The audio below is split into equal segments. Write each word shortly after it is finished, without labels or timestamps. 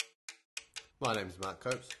My name's Mark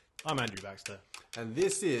Copes. I'm Andrew Baxter. And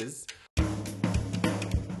this is...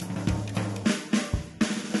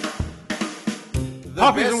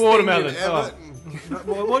 Puppies and watermelons. Ever...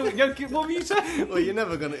 What were you saying? Well, you're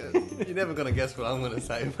never gonna guess what I'm gonna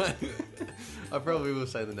say, but I probably will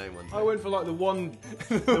say the name one time. I went for like the one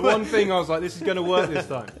thing I was like, this is going to work this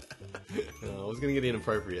time. I was gonna get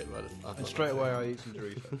inappropriate, but I And straight away I eat some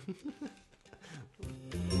Doritos.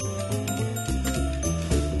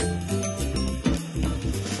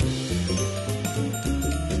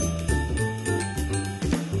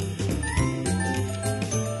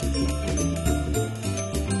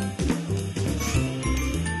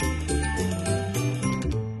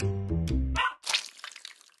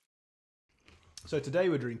 So today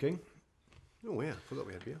we're drinking. Oh yeah, forgot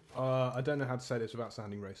we had beer. I don't know how to say this without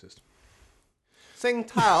sounding racist. Sing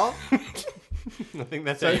Tao. I think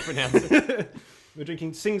that's how you pronounce it. We're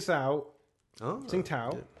drinking Sing Sao. Oh, Sing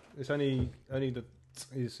Tao. yeah. It's only the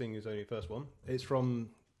Sing is only the first one. It's from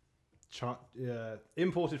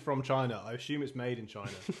imported from China. I assume it's made in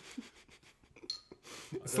China.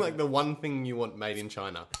 It's like the one thing you want made in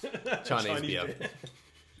China. Chinese beer.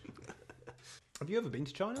 Have you ever been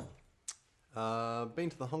to China? Been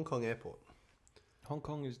to the Hong Kong airport. Hong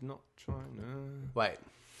Kong is not China. Wait,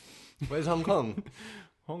 where's Hong Kong?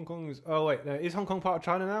 Hong Kong is... Oh, wait. No, is Hong Kong part of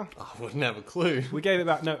China now? I wouldn't have a clue. We gave it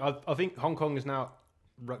back. No, I think Hong Kong is now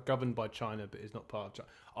governed by China, but is not part of China.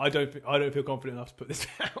 I don't feel confident enough to put this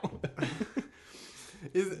down.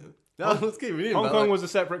 Is it? No, let's keep reading. Hong Kong was a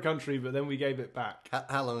separate country, but then we gave it back.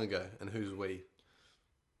 How long ago? And who's we?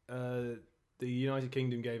 The United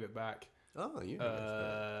Kingdom gave it back. Oh, you.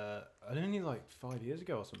 Only like 5 years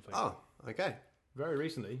ago or something. Oh, okay. Very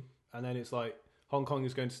recently. And then it's like Hong Kong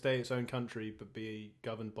is going to stay its own country, but be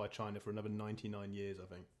governed by China for another 99 years,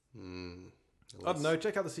 I think. I don't know.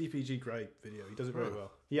 Check out the CPG Grey video. He does it very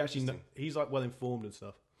well. He actually he's like well informed and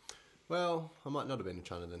stuff. Well, I might not have been in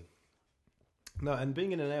China then. No, and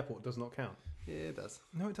being in an airport does not count. Yeah, it does.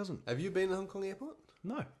 No, it doesn't. Have you been to the Hong Kong airport?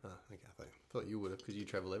 No. Oh, okay. I thought you would have because you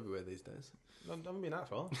travel everywhere these days. I haven't been that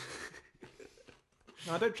far.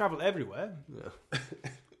 No, I don't travel everywhere. No.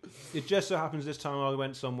 It just so happens this time I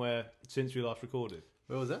went somewhere since we last recorded.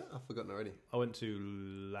 Where was that? I've forgotten already. I went to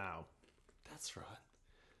Laos. That's right.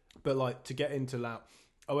 But like to get into Laos,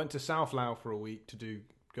 I went to South Laos for a week to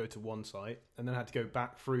go to one site, and then I had to go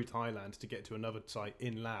back through Thailand to get to another site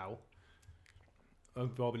in Laos,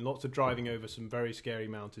 involving lots of driving over some very scary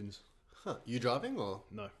mountains. Huh. You driving or?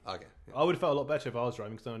 No. Okay. Yeah. I would have felt a lot better if I was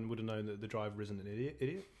driving, because then I would have known that the driver isn't an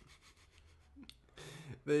idiot.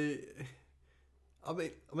 I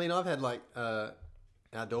mean, I've had like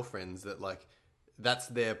outdoor friends that like that's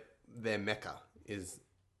their mecca is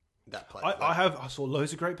that place. I saw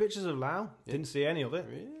loads of great pictures of Laos. Yeah. Didn't see any of it.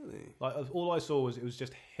 Really? Like all I saw was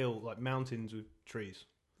just hill, like mountains with trees.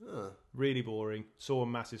 Huh. Really boring. Saw a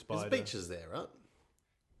massive spider. There's beaches there, right?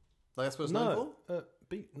 Like that's what it's known for?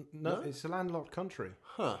 No, it's a landlocked country.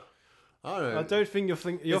 Huh. I don't know. I don't think you're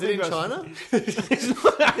thinking... Is it in China?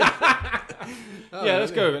 Yeah,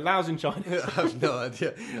 let's go with it. Laos in China. I have no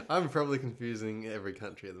idea. I'm probably confusing every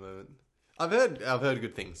country at the moment. I've heard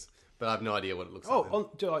good things, but I have no idea what it looks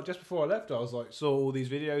like. Like just before I left, I was like, saw all these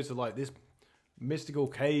videos of like this mystical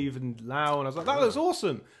cave in Laos, and I was like, that looks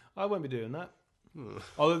awesome. I won't be doing that.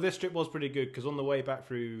 Although this trip was pretty good, because on the way back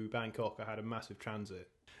through Bangkok, I had a massive transit.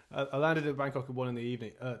 I landed at Bangkok at 1 in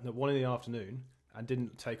the afternoon, and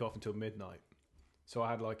didn't take off until midnight. So I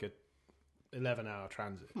had like a 11-hour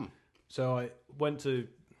transit. So I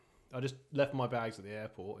just left my bags at the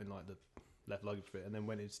airport in like the left luggage bit, and then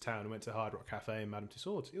went into town and went to Hard Rock Cafe and Madame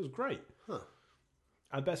Tussauds. It was great.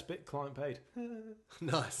 And best bit, client paid.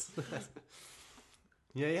 Nice.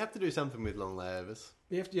 Yeah, you have to do something with long layovers.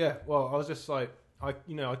 Yeah. Well, I was just like, I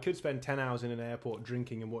could spend 10 hours in an airport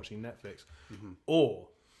drinking and watching Netflix, or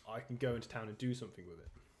I can go into town and do something with it.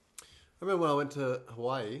 I remember when I went to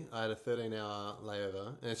Hawaii, I had a 13-hour layover,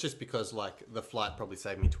 and it's just because like the flight probably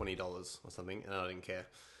saved me $20 or something, and I didn't care.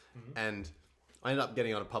 And I ended up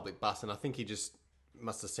getting on a public bus, and I think he just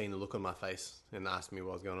must have seen the look on my face and asked me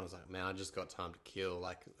what was going on. I was like, man, I just got time to kill.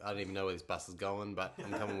 Like, I don't even know where this bus is going, but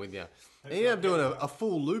I'm coming with you. And he ended up doing a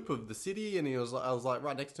full loop of the city, and I was like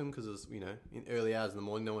right next to him because it was, in early hours in the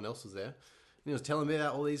morning, no one else was there. And he was telling me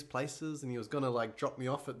about all these places, and he was going to like drop me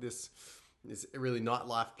off at this really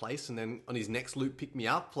nightlife place, and then on his next loop pick me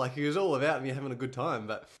up. Like, he was all about me having a good time.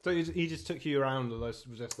 But so he just took you around. Was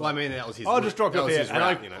just like, well, I mean, that was his. I'll just drop you off here, and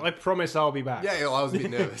route, I promise I'll be back. Yeah, I was a bit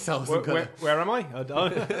nervous. I where am I?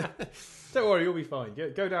 Don't worry, you'll be fine.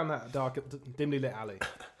 Go down that dark, dimly lit alley.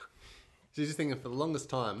 So just thinking, for the longest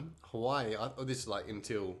time, Hawaii. This is like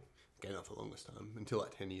until, okay, not for the longest time, until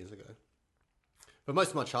like 10 years ago. For most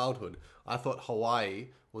of my childhood, I thought Hawaii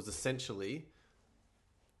was essentially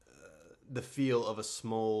the feel of a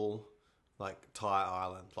small, like, Thai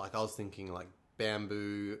island. Like, I was thinking, like,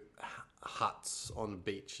 bamboo huts on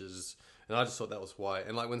beaches, and I just thought that was Hawaii.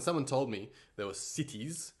 And, like, when someone told me there were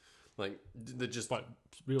cities, like, that just Like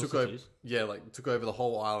real took cities. took over the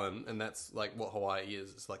whole island, and that's, like, what Hawaii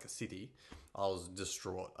is. It's like a city. I was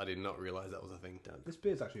distraught. I did not realize that was a thing, Doug. This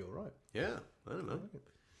beer's actually all right. Yeah, I don't know.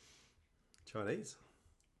 Chinese.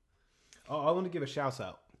 Oh, I want to give a shout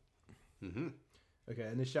out. Mm-hmm. Okay,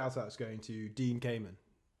 and this shout out is going to Dean Kamen.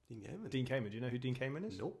 Dean Kamen. Do you know who Dean Kamen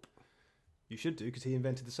is? Nope. You should do, because he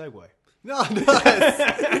invented the Segway. No,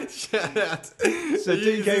 nice. Shout out. So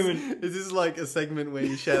Dean Kamen. Is this like a segment where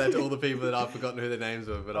you shout out to all the people that I've forgotten who their names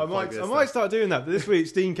were? But I might start doing that, but this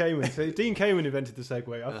week's Dean Kamen. So Dean Kamen invented the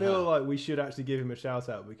Segway. I feel like we should actually give him a shout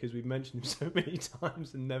out because we've mentioned him so many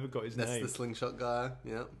times and never got his name. That's the slingshot guy.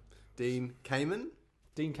 Yeah. Dean Kamen?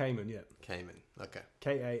 Dean Kamen, yeah. Kamen. Okay.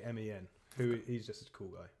 Kamen. He's just a cool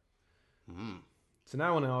guy. Mm. So now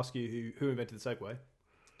I want to ask you who invented the Segway.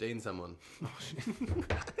 Dean someone.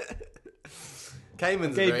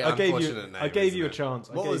 Kamen's a very unfortunate name. I gave you a isn't it? chance.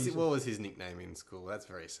 What was his nickname in school? That's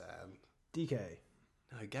very sad. DK.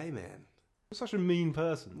 No, gay man. You're such a mean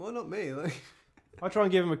person. Well, not me. Like... I try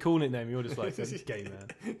and give him a cool nickname. You're just like, gay man.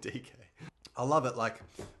 DK. I love it. Like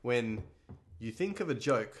when you think of a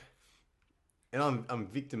joke, and I'm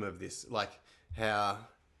victim of this. Like how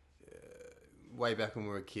way back when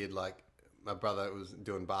we were a kid, like my brother was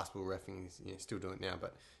doing basketball reffing. He's still doing it now,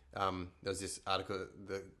 but there was this article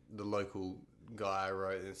that the local guy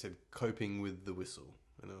wrote and it said coping with the whistle,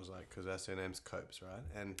 and it was like because our surname's Copes, right?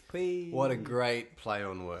 And what a great play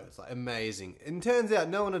on words, like amazing. And turns out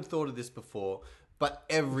no one had thought of this before, but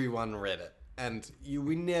everyone read it, and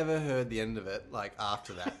we never heard the end of it like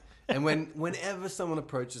after that. And whenever someone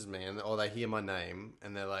approaches me or they hear my name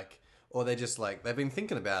and they're like, or they just like they've been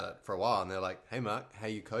thinking about it for a while and they're like, "Hey Mark, how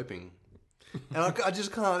you coping?" And I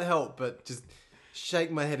just can't help but just shake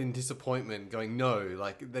my head in disappointment going, no,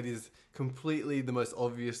 like that is completely the most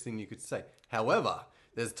obvious thing you could say. However,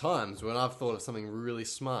 there's times when I've thought of something really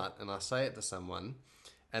smart and I say it to someone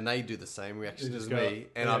and they do the same reaction as me.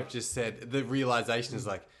 And I've just said, the realization is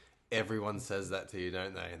like, everyone says that to you,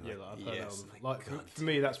 don't they? And Yeah, like, I've heard yes. that one. Like, for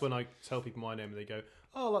me, that's when I tell people my name and they go,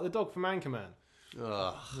 "Oh, like the dog from Anchorman."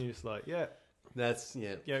 Oh, And you're just like, yeah, that's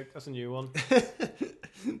that's a new one.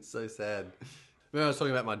 so sad. When I was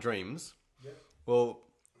talking about my dreams, Yep. well,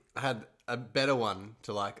 I had a better one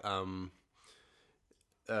to like,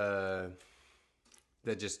 it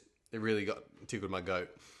really got tickled my goat,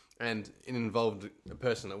 and it involved a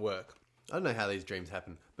person at work. I don't know how these dreams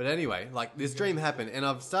happen, but anyway, like this dream happened, and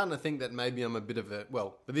I'm starting to think that maybe I'm a bit of a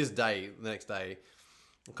for this day, the next day,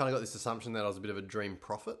 I kind of got this assumption that I was a bit of a dream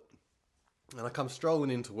prophet, and I come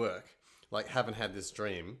strolling into work, like haven't had this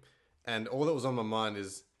dream, and all that was on my mind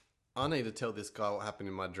is, I need to tell this guy what happened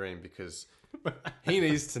in my dream because he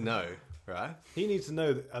needs to know, right? He needs to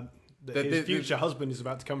know that his future husband is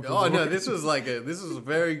about to come. Oh no, this was a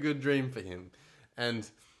very good dream for him, and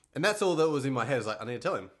that's all that was in my head. Is like, I need to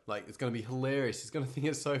tell him, like it's going to be hilarious. He's going to think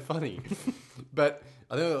it's so funny, but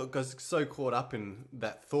I think I got so caught up in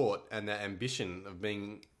that thought and that ambition of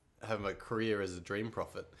having a career as a dream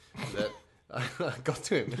prophet that I got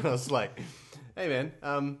to him and I was like, "Hey man,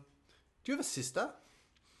 do you have a sister?"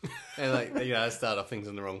 And like, I started off things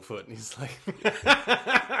on the wrong foot, and he's like,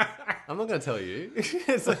 "I'm not going to tell you."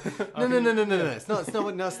 It's like, no. It's not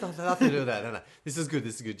nothing to do with that. No. This is good. Do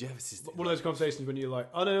you have a sister? One of those conversations when you're like,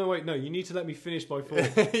 "Oh no, wait, no, you need to let me finish by 4."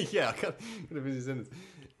 Yeah, I can't finish the sentence.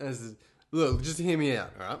 And I said, look, just hear me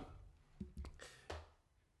out, all right?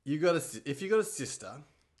 If you got a sister,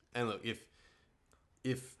 and look,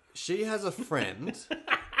 if she has a friend,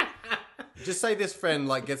 just say this friend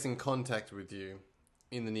like gets in contact with you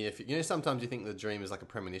in the near future. You know, sometimes you think the dream is like a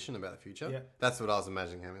premonition about the future. Yeah. That's what I was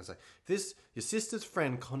imagining happening. It's like your sister's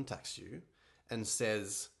friend contacts you and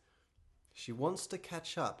says she wants to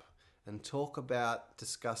catch up and talk about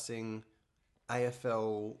discussing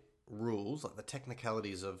AFL rules, like the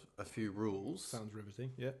technicalities of a few rules. Sounds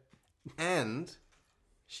riveting. Yeah. And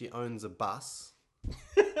she owns a bus.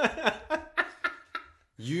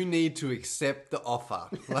 You need to accept the offer.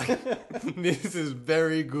 Like, this is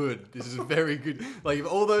very good. Like, if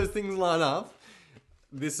all those things line up,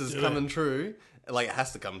 this is coming true. Like, it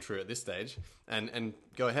has to come true at this stage. And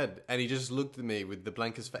go ahead. And he just looked at me with the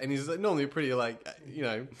blankest face. And he's like, normally a pretty, like,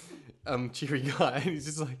 cheery guy. And he's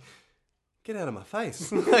just like, get out of my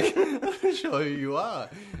face. Like, I'm not sure who you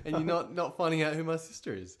are. And you're not finding out who my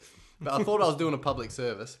sister is. But I thought I was doing a public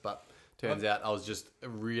service, but turns out I was just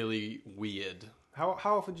really weird. How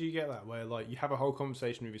often do you get that where like you have a whole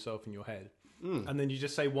conversation with yourself in your head, and then you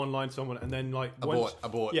just say one line to someone, and then like abort.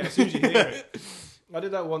 Yeah, as soon as you hear it. I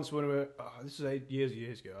did that once when we were. This was 8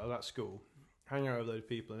 years ago. I was at school, hanging out with a load of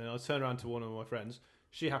people, and then I turned around to one of my friends.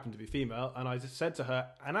 She happened to be female, and I just said to her,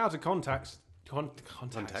 and out of context, out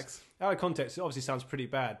of context, it obviously sounds pretty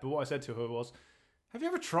bad. But what I said to her was, "Have you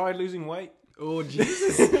ever tried losing weight?" Oh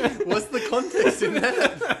Jesus! What's the context in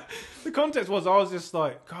that? The context was I was just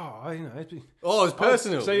like, God, it's been... Oh, it's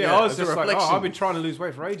personal. I was just like, I've been trying to lose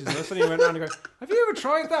weight for ages, and I suddenly went around and go, have you ever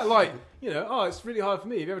tried that? Like, it's really hard for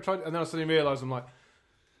me. Have you ever tried? And then I suddenly realised, I'm like,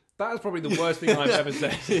 that is probably the worst thing I've ever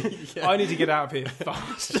said. Yeah. I need to get out of here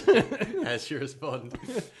fast. As you respond,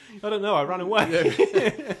 I don't know. I ran away.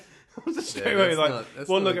 I was just straight away like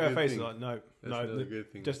one look at her face, like, no, not a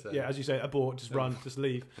good thing just to say. as you say, abort, just run, just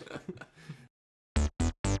leave.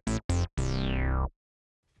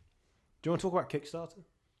 Do you want to talk about Kickstarter?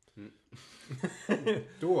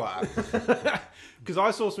 Do I? Because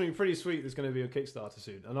I saw something pretty sweet that's going to be on Kickstarter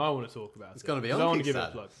soon, and I want to talk about it. It's going to be on Kickstarter? I want to give it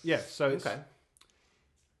a plug. Yeah, so it's... Okay.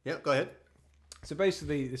 Yep, go ahead. So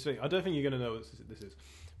basically, this thing, I don't think you're going to know what this is,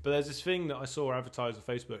 but there's this thing that I saw advertised on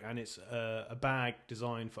Facebook, and it's a bag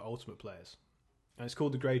designed for Ultimate players. And it's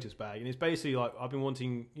called the Greatest Bag, and it's basically like, I've been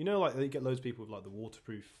wanting, like you get loads of people with like the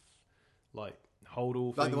waterproof, like, hold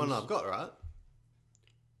all things. Like the one I've got, right?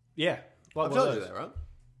 Yeah. Like I've told you that, right?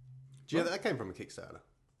 Do you know that came from a Kickstarter?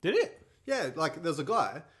 Did it? Yeah, like there's a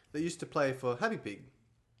guy that used to play for Happy Pig.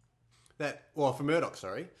 For Murdoch,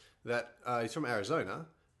 sorry. He's from Arizona,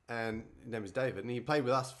 and his name is David, and he played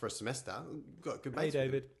with us for a semester. Got good mates. Hey,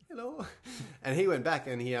 David. Hello. And he went back,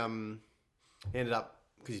 and he ended up,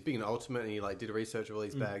 because he's big into Ultimate, and he like did research of all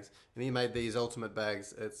these bags, and he made these Ultimate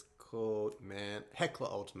bags. It's called Heckler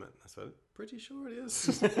Ultimate. That's what. Pretty sure it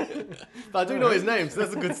is. But I do know his name, so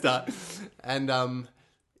that's a good start. And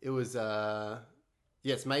it was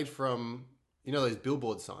it's made from those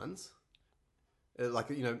billboard signs,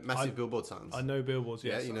 massive billboard signs. I know billboards.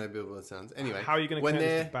 Yeah, billboard signs. Anyway, how are you going to connect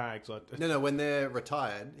this to bags? No, when they're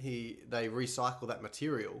retired, they recycle that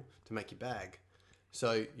material to make your bag.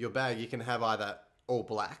 So your bag, you can have either all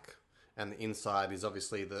black, and the inside is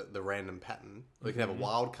obviously the random pattern, or you can have a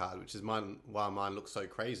wild card, which is why mine looks so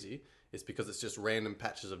crazy. It's because it's just random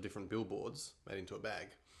patches of different billboards made into a bag.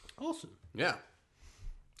 Awesome. Yeah.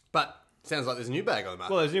 But sounds like there's a new bag on the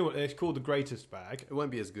market. Well, there's a new one. It's called the Greatest Bag. It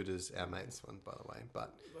won't be as good as our mate's one, by the way.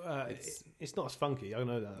 But it's not as funky. I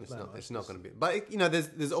know that. It's not going to be. But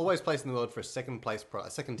there's always place in the world for a second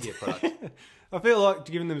tier product. I feel like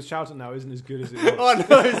giving them a shout out now isn't as good as it was. Oh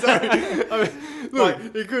no, sorry.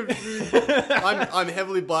 It could. I'm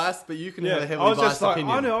heavily biased, but you can have a heavily biased opinion.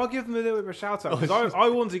 I know. I'll give them a little bit of a shout out because I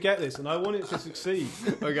want to get this and I want it to succeed.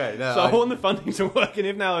 Okay, no. So I want the funding to work, and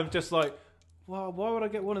if now I'm just like, well, why would I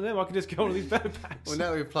get one of them? I could just get one of these better bags. Well,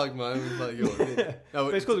 now we've plugged mine. We've plugged yours. Yeah. No,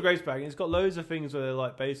 but it's called the Greatest Bag, and it's got loads of things where they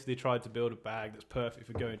like basically tried to build a bag that's perfect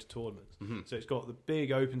for going to tournaments. Mm-hmm. So it's got the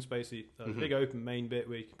big open space, big open main bit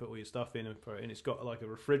where you can put all your stuff in, and it's got like a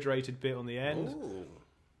refrigerated bit on the end. Ooh.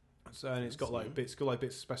 So and it's got like bits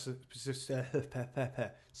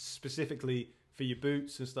specifically for your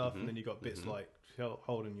boots and stuff, and then you got bits like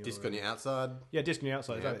holding your disc on your outside. Yeah, disc on your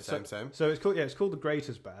outside. Yeah, same. So it's called the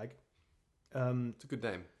Greatest Bag. It's a good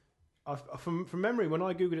name. From memory, when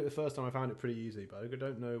I googled it the first time, I found it pretty easy, but I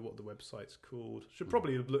don't know what the website's called. Should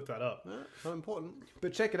probably have looked that up. Not important.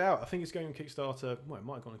 But check it out. I think it's going on Kickstarter. Well, it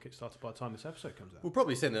might have gone on Kickstarter by the time this episode comes out. We'll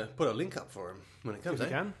probably put a link up for him when it comes. If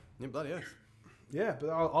we can. Yeah, bloody oath. Yeah, but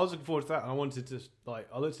I was looking forward to that, and I wanted to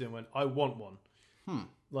I looked at it and went, I want one.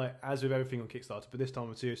 Like as with everything on Kickstarter, but this time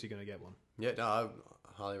I'm seriously going to get one. Yeah, no, I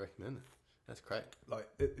highly recommend it. That's great. Like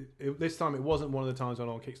this time, it wasn't one of the times when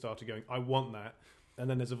I'm on Kickstarter going, I want that, and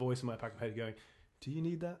then there's a voice in my back of my head going, do you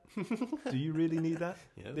need that? Do you really need that?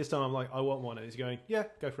 Yeah. This time I'm like, I want one, and he's going, yeah,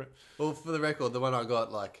 go for it. Well, for the record, the one I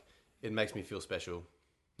got, it makes me feel special.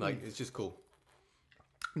 It's just cool.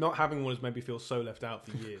 Not having one has made me feel so left out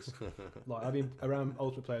for years. I've been around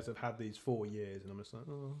Ultimate players that have had these 4 years, and I'm just like,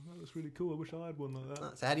 oh, that looks really cool. I wish I had one like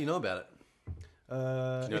that. So how do you know about it?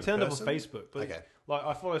 It turned up on Facebook, but okay.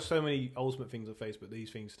 I follow so many Ultimate things on Facebook.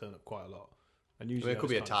 These things turn up quite a lot, and usually it could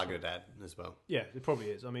be a targeted ad as well. Yeah, it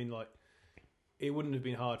probably is. I mean, it wouldn't have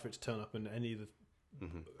been hard for it to turn up in any of the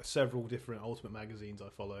several different Ultimate magazines I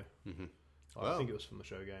follow. Mm-hmm. I think it was from the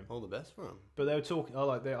show game. All the best for them. But they were talking.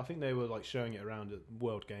 I think they were showing it around at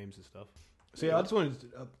World Games and stuff. So yeah, I just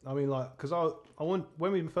wanted. Because I want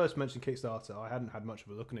when we first mentioned Kickstarter, I hadn't had much of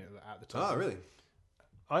a look on it at the time. Oh, really?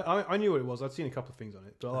 I knew what it was. I'd seen a couple of things on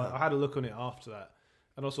it, but I had a look on it after that,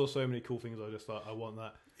 and I saw so many cool things. I just thought, I want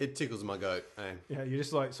that. It tickles my goat. Eh? Yeah, you're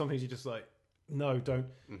just some things you just like. no, don't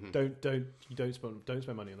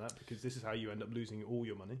spend money on that, because this is how you end up losing all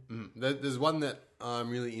your money. There's one that I'm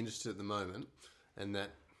really interested at the moment, and that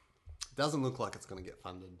doesn't look like it's going to get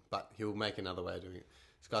funded, but he'll make another way of doing it.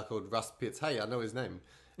 This guy called Russ Pitts. Hey, I know his name.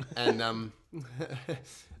 And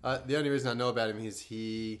the only reason I know about him is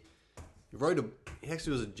he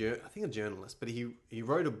actually was a journalist, but he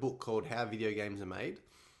wrote a book called How Video Games Are Made,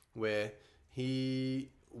 where he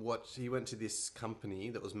went to this company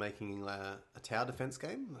that was making a tower defense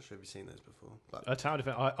game. I'm not sure if you've seen those before. But a tower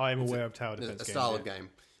defense. I am aware of tower defense games. A style of game.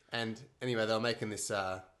 And anyway, they were making this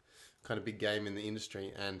kind of big game in the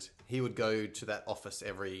industry, and he would go to that office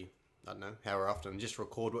every, I don't know, however often, and just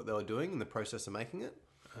record what they were doing in the process of making it.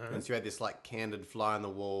 And so you had this like candid fly on the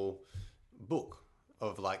wall book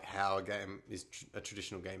of like how a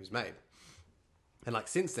traditional game is made. And like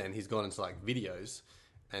since then, he's gone into like videos,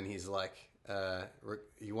 and he's like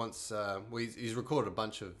he's recorded a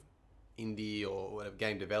bunch of indie or whatever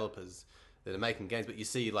game developers that are making games, but you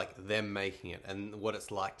see like them making it and what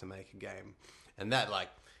it's like to make a game, and that like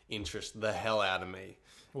interests the hell out of me.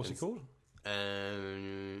 What's it called?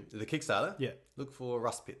 The Kickstarter. Yeah, look for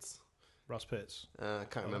Russ Pitts. Russ Pitts. I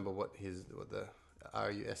can't remember what the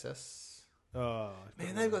RUSS. Oh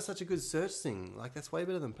man, they've got such a good search thing. Like that's way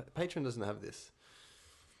better than Patreon doesn't have this.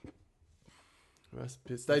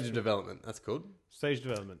 Stage of development. That's called. Stage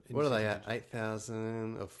development. What are they at?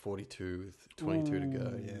 8,000 of 42 with 22 to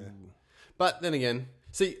go. Yeah. But then again,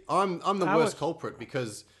 see, I'm the worst culprit,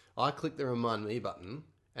 because I click the remind me button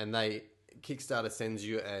and Kickstarter sends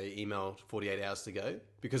you a email 48 hours to go,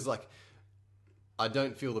 because like I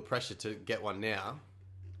don't feel the pressure to get one now,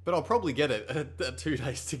 but I'll probably get it at 2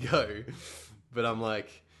 days to go. But I'm like,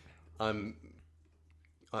 I'm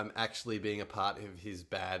actually being a part of his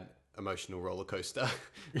bad emotional roller coaster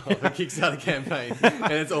of a Kickstarter campaign,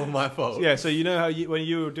 and it's all my fault. Yeah, so you know how when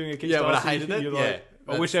you were doing a Kickstarter, when I hated it, you're like,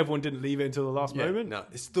 I wish everyone didn't leave it until the last moment. No,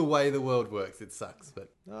 it's the way the world works. It sucks,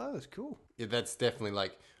 but that's cool. Yeah, that's definitely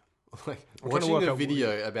like watching a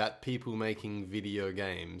video about people making video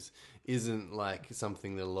games isn't like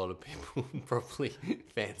something that a lot of people probably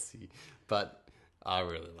fancy, but I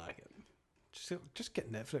really like it. Just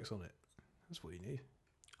get Netflix on it. That's what you need.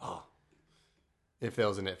 Oh. If there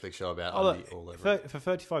was a Netflix show about it, I'd be all over it. For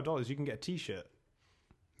 $35, you can get a T-shirt.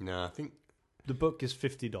 No, I think the book is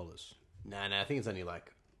 $50. No, I think it's only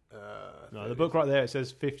like. No, the book right there, it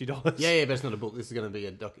says $50. Yeah, but it's not a book. This is going to be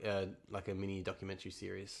like a mini documentary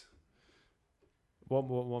series. What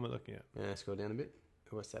am I looking at? Yeah, scroll down a bit.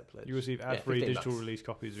 What's that pledge? You receive ad-free digital release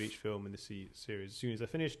copies of each film in the series as soon as they're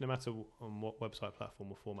finished, no matter on what website,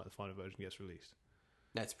 platform, or format the final version gets released.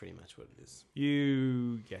 That's pretty much what it is.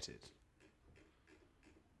 You get it.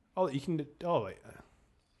 Oh, you can. Oh, wait.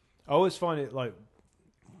 I always find it like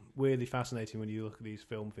weirdly fascinating when you look at these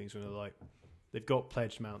film things when they're like, they've got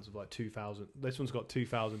pledged amounts of like $2,000. This one's got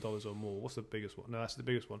 $2,000 or more. What's the biggest one? No, that's the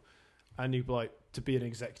biggest one. And you like to be an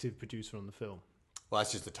executive producer on the film. Well,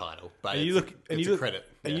 that's just the title, but and it's a credit.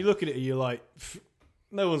 And you look at it, and you're like,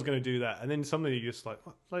 no one's going to do that. And then suddenly you're just like,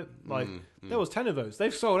 what? There was 10 of those.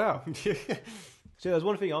 They've sold out. So there's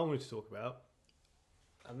one thing I wanted to talk about.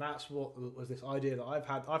 And that's what was this idea that I've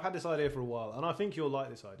had. I've had this idea for a while, and I think you'll like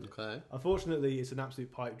this idea. Okay. Unfortunately, it's an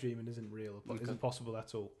absolute pipe dream and isn't real. Isn't possible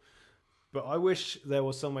at all. But I wish there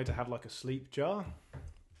was some way to have like a sleep jar.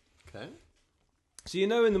 Okay. So you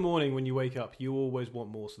know, in the morning when you wake up, you always want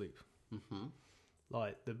more sleep. Mm-hmm.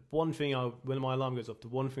 Like the one thing when my alarm goes off, the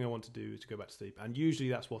one thing I want to do is to go back to sleep, and usually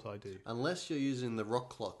that's what I do. Unless you're using the rock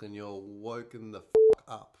clock and you're woken the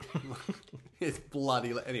up. It's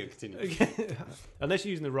bloody. Anyway, continue. Unless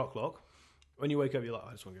you're using the rock clock, when you wake up, you're like,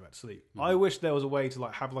 I just want to go back to sleep. Mm-hmm. I wish there was a way to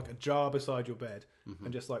like have like a jar beside your bed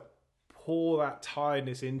and just like pour that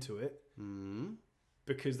tiredness into it. Mm-hmm.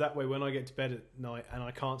 Because that way, when I get to bed at night and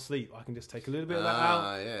I can't sleep, I can just take a little bit of that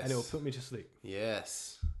out, and it will put me to sleep.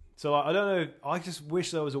 Yes. So I don't know. I just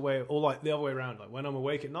wish there was a way, or like the other way around. Like when I'm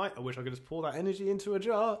awake at night, I wish I could just pour that energy into a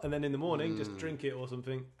jar, and then in the morning just drink it or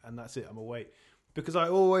something, and that's it. I'm awake. Because I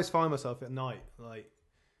always find myself at night, like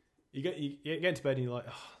you get into bed and you're like,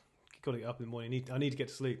 oh, got to get up in the morning. I need to get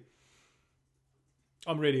to sleep.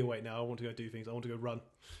 I'm really awake now. I want to go do things. I want to go run.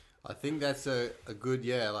 I think that's a good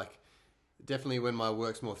like. Definitely when my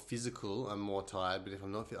work's more physical, I'm more tired. But if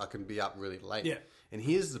I'm not, I can be up really late. Yeah. And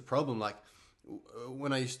here's the problem. Like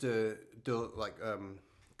when I used to do like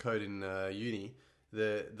code in uni,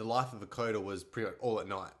 the life of a coder was pretty much all at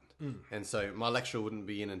night. And so my lecturer wouldn't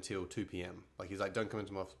be in until 2 p.m. Like he's like, don't come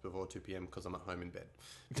into my office before 2 p.m. because I'm at home in bed.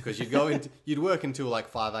 Because you'd work until like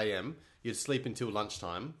 5 a.m. You'd sleep until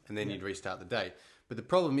lunchtime, and then you'd restart the day. But the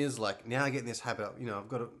problem is like now I get in this habit of, I've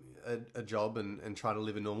got a job and try to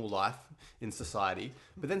live a normal life in society.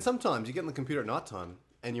 But then sometimes you get on the computer at night time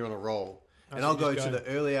and you're on a roll. And I'll go to the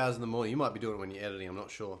early hours in the morning. You might be doing it when you're editing, I'm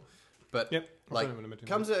not sure. But like,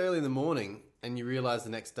 comes to early in the morning and you realise the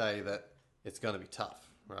next day that it's going to be tough,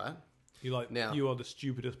 right? You are the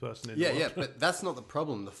stupidest person in the world. Yeah, but that's not the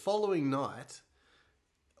problem. The following night,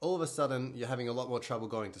 all of a sudden, you're having a lot more trouble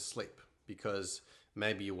going to sleep because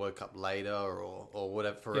maybe you woke up later or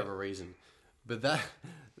whatever for whatever reason. But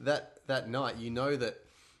that night, you know that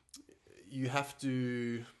you have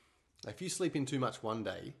to. If you sleep in too much one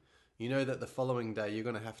day, you know that the following day you're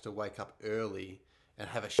going to have to wake up early and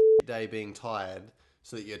have a shit day being tired,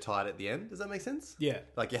 so that you're tired at the end. Does that make sense? Yeah.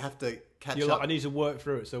 Like you have to catch you're up. Like, I need to work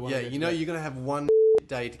through it. So you know you're going to have one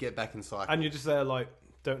day to get back in cycle, and you're just there like,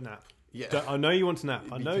 don't nap. Yeah. I know you want to nap.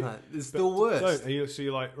 I know. It's the worst. So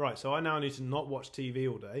you're like, right, so I now need to not watch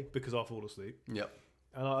TV all day because I'll fall asleep. Yep.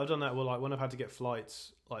 And I've done that when I've had to get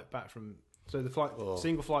flights like back from... So the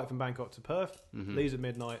single flight from Bangkok to Perth, leaves at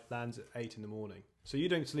midnight, lands at 8 in the morning. So you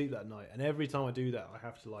don't sleep that night. And every time I do that, I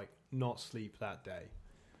have to like not sleep that day.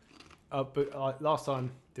 But last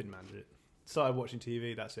time, didn't manage it. Started watching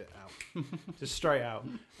TV, that's it, out. Just straight out.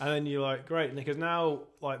 And then you're like, great, because now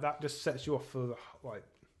like that just sets you off for like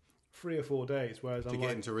 3 or 4 days. Whereas to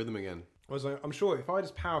get into rhythm again. Whereas I'm sure if I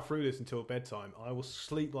just power through this until bedtime, I will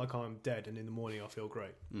sleep like I'm dead, and in the morning I'll feel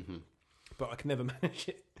great. Mm-hmm. But I can never manage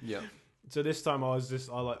it. Yeah. So this time I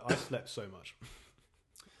slept so much.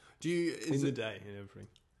 In the day and everything.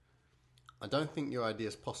 I don't think your idea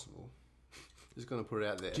is possible. Just going to put it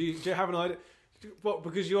out there. Do you have an idea? What?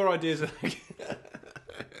 Because your ideas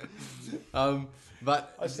are.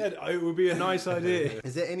 But I said it would be a nice idea.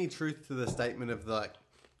 Is there any truth to the statement of like,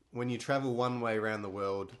 when you travel one way around the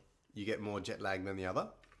world, you get more jet lag than the other?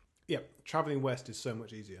 Yeah, traveling west is so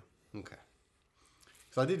much easier. Okay.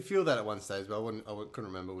 So I did feel that at one stage, but I couldn't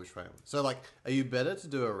remember which way. So like, are you better to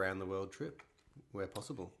do a around the world trip where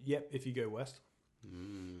possible? Yep, if you go west.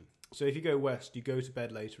 So if you go west, you go to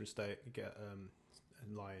bed later and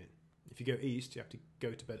and lie in. If you go east, you have to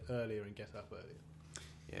go to bed earlier and get up earlier.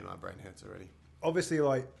 Yeah, my brain hurts already. Obviously,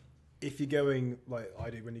 like if you're going like I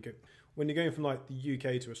do when you're going from like the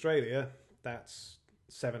UK to Australia, that's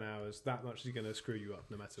 7 hours. That much is going to screw you up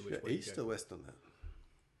no matter which way. East or west on that?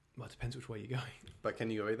 Well, it depends which way you're going. But can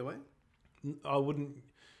you go either way? I wouldn't.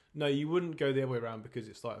 No, you wouldn't go the other way around because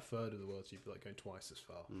it's like a third of the world, so you'd be like going twice as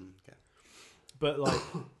far. Okay. But like,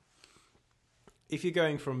 if you're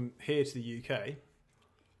going from here to the UK,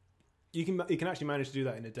 you can actually manage to do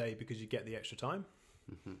that in a day because you get the extra time,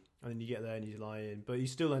 and then you get there and you lie in. But you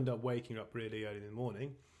still end up waking up really early in the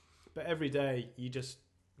morning. But every day you just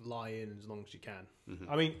lie in as long as you can.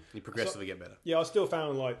 I mean, you progressively get better. Yeah, I still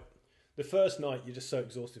found like the first night you're just so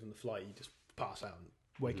exhausted from the flight, you just pass out and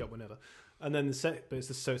wake up whenever. And then it's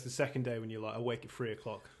the second day when you're like awake at 3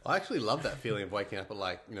 o'clock. I actually love that feeling of waking up at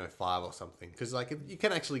like 5 or something, because like you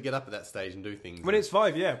can actually get up at that stage and do things. When it's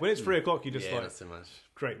 5, yeah. When it's 3 o'clock, you just like not so much.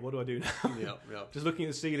 Great. What do I do now? Yep. Just looking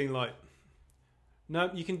at the ceiling, like, no,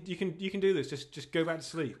 you can do this. Just go back to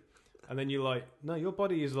sleep. And then you're like, no, your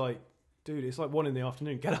body is like, dude, it's like 1 in the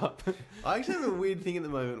afternoon. Get up. I actually have a weird thing at the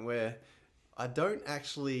moment where I don't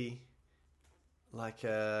actually like.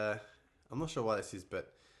 I'm not sure why this is,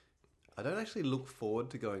 but I don't actually look forward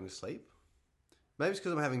to going to sleep. Maybe it's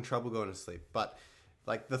because I'm having trouble going to sleep. But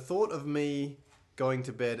like the thought of me going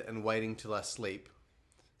to bed and waiting till I sleep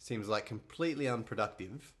seems like completely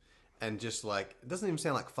unproductive, and just like it doesn't even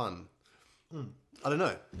sound like fun. I don't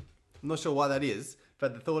know. I'm not sure why that is.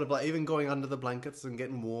 But the thought of like even going under the blankets and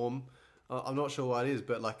getting warm, I'm not sure why it is.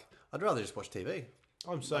 But like I'd rather just watch TV.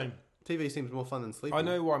 I'm saying TV seems more fun than sleeping. I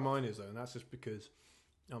know why mine is though, and that's just because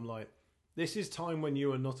I'm like, this is time when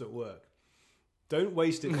you are not at work. Don't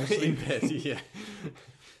waste it by sleeping. In bed, yeah.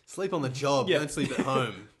 Sleep on the job. Yeah. Don't sleep at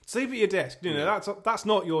home. Sleep at your desk. You know, that's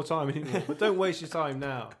not your time anymore. But don't waste your time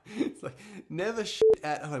now. It's like never shit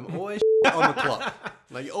at home. Always shit on the clock.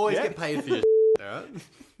 Like you always get paid for your shit, alright?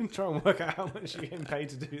 Try and work out how much you're getting paid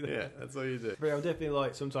to do that. Yeah, that's all you do. But I'm definitely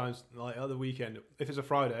like sometimes like at the weekend, if it's a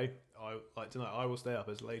Friday, I like tonight I will stay up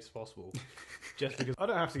as late as possible, just because I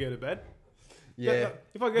don't have to go to bed. Yeah.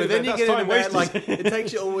 If I go to bed, that's time wasted. Like, it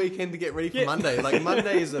takes you all weekend to get ready for Monday. Like,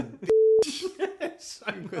 Monday is a so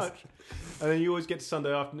much. And then you always get to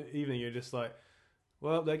Sunday evening, you're just like,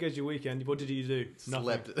 well, there goes your weekend. What did you do?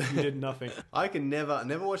 Slept. Nothing. You did nothing. I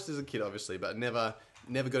never watched as a kid, obviously, but never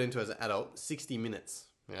got into it as an adult. 60 Minutes.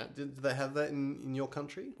 Yeah. Did they have that in your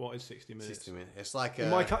country? What is 60 Minutes? 60 Minutes. It's like in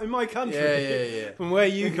my country. Yeah. From where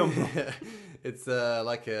you come from. It's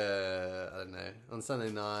like I don't know. On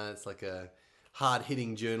Sunday night, it's like a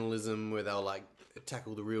hard-hitting journalism where they'll like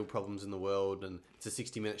tackle the real problems in the world, and it's a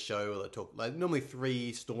 60-minute show where they talk like normally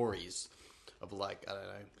 3 stories of like I don't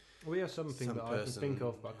know. We have something Some that I can person- think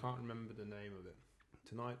of, but I can't remember the name of it.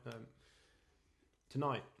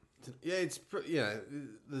 Tonight. Yeah, it's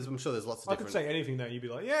I'm sure there's lots of I different. could say anything there, and you'd be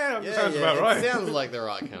like, "Yeah, that Yeah, sounds yeah, about it right." sounds like the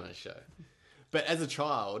right kind of show. But as a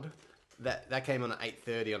child, that came on at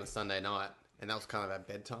 8:30 on a Sunday night, and that was kind of our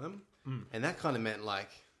bedtime. And that kind of meant like,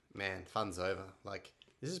 man, fun's over. Like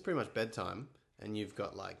this is pretty much bedtime, and you've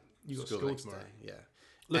got like You've got school school next tomorrow. day. Yeah.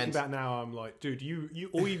 Looking And- back now, I'm like, dude, you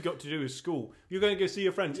all you've got to do is school. You're going to go see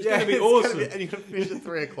your friends. It's Yeah, going to be it's gonna awesome. be- and you're gonna finish at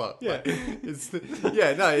 3:00. Yeah.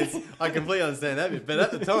 I completely understand that bit. But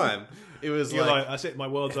at the time, it was You're like, like, that's it. My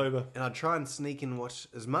world's over. and I'd try and sneak and watch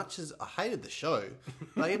as much as I hated the show.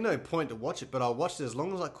 I had no point to watch it, but I watched it as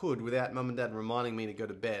long as I could without mum and dad reminding me to go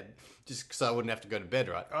to bed, just because I wouldn't have to go to bed,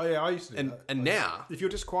 right? Oh yeah, I used to do that. And now, If you're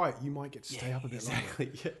just quiet, you might get to stay up a bit longer.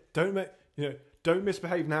 exactly, yeah, Don't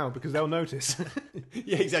misbehave now because they'll notice.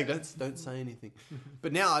 yeah, exactly. Don't say anything.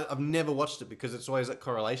 But now I've never watched it because it's always that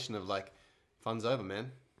correlation of like, fun's over,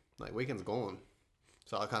 man. Like weekend's gone,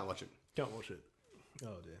 so I can't watch it. Can't watch it.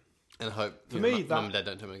 Oh dear. And I hope For me, mum and dad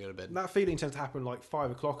don't tell me to go to bed. That feeling tends to happen like 5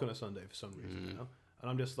 o'clock on a Sunday for some reason now. And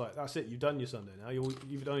I'm just like, that's it. You've done your Sunday now.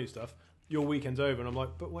 You've done your stuff. Your weekend's over. And I'm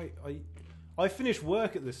like, but wait, I finish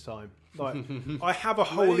work at this time. Like, I have a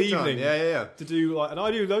whole Plenty of time. evening Yeah. to do like, and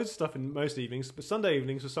I do loads of stuff in most evenings, but Sunday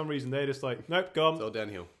evenings for some reason they're just like, nope, go It's on. all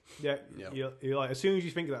downhill. Yeah, Yeah. You're like, as soon as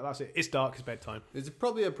you think that, that's it. It's dark. It's bedtime. There's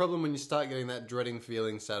probably a problem when you start getting that dreading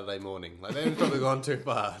feeling Saturday morning. Like they've probably gone too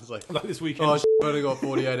far. It's like, Like this weekend. oh, I've only got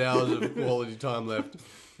 48 hours of quality time left.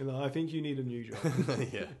 You know, I think you need a new job.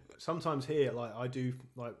 Yeah. Sometimes here, like I do,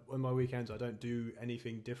 like on my weekends, I don't do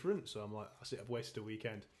anything different. So I'm like, I've wasted a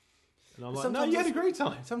weekend, and I'm like, no, Sometimes you had a it's- great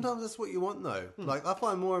time. Sometimes that's what you want, though. Like I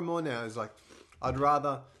find more and more now is like, I'd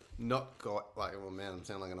rather not go. Like, well, man, I'm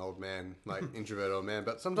sounding like an old man, like introverted old man.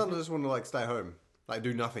 But sometimes I just want to like stay home, like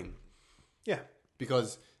do nothing, Yeah.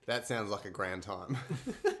 because that sounds like a grand time.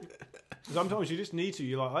 Sometimes you just need to.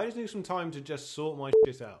 You're like, I just need some time to just sort my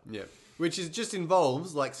shit out. Yeah, which is just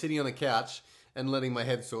involves like sitting on a couch and letting my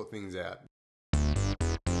head sort things out.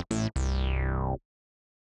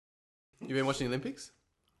 You been watching the Olympics?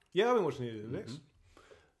 Yeah, I've been watching the Olympics.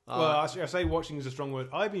 Uh, Well, I say watching is a strong word.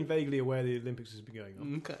 I've been vaguely aware the Olympics has been going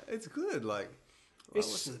on. Okay, it's good. Like, But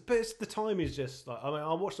the time is just like, I mean,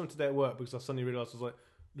 I watched them today at work because I suddenly realised I was like,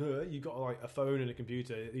 no, you got like a phone and a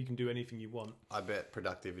computer. You can do anything you want. I bet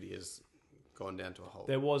productivity has gone down to a hole.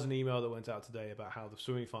 There was an email that went out today about how the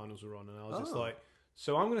swimming finals were on, and I was just Oh. like,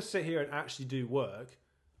 so I'm going to sit here and actually do work.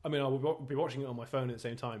 I mean, I will be watching it on my phone at the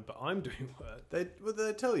same time, but I'm doing work.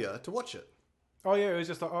 They tell you to watch it. Oh yeah, it was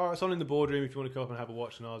just like, oh, it's on in the boardroom if you want to come up and have a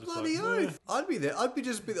watch. And I was just Bloody like, oath! I'd be there. I'd be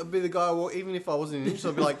the guy. Even if I wasn't interested,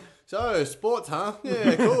 I'd be like, so sports, huh?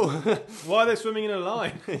 Yeah, cool. why are they swimming in a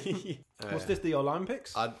line? What's Yeah. this, the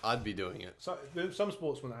Olympics? I'd be doing it. So some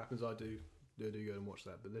sports when that happens, I do go and watch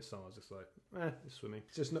that. But this time I was just like, it's swimming.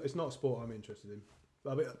 It's not a sport I'm interested in.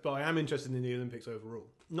 But I am interested in the Olympics overall.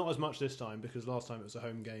 Not as much this time because last time it was the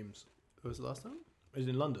home games. What was the last time? It was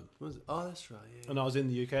in London, What was it? Oh, that's right. Yeah. and I was in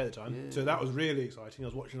the UK at the time, Yeah. so that was really exciting. I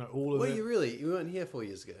was watching like all of Were it. you really? You weren't here 4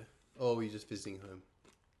 years ago, or were you just visiting home?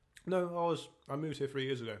 No, I moved here 3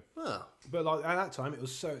 years ago. Oh, But like at that time, it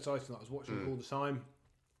was so exciting that I was watching it all the time.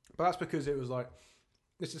 But that's because it was like,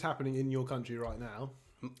 this is happening in your country right now.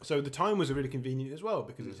 So the time was really convenient as well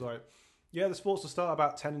because it's like, yeah, the sports will start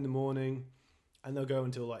about 10 in the morning and they'll go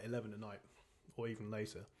until like 11 at night or even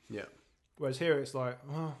later. yeah. Whereas here it's like,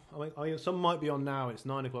 I mean, some might be on now. It's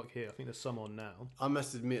 9 o'clock here. I think there's some on now. I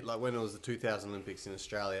must admit, like when it was the 2000 Olympics in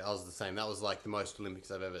Australia, I was the same. That was like the most Olympics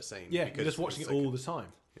I've ever seen. Yeah, because you're just watching it was like- all the time.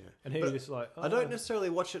 Yeah. And here But you're just like, I don't necessarily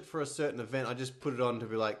watch it for a certain event. I just put it on to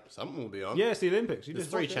be like, something will be on. Yeah, it's the Olympics. You There's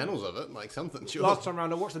just 3 watch it. channels of it, like something. Sure. Last time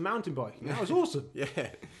round, I watched the mountain biking. That was awesome. Yeah.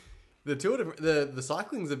 The the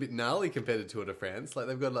cycling's a bit gnarly compared to Tour de France. Like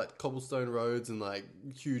they've got like cobblestone roads and like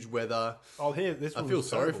huge weather. Oh, here this I one. feel was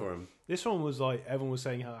sorry terrible. for him. This one was like everyone was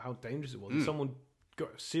saying how dangerous it was. And someone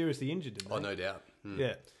got seriously injured in there. Oh, no doubt. Mm.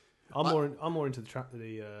 Yeah, I'm more into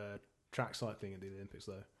the track cycling at the Olympics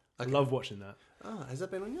though. I Okay. love watching that. Oh, has that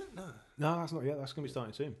been on yet? No. No, that's not yet. That's going to be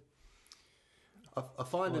starting soon. I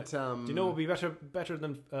find Right. it. Do you know what would be better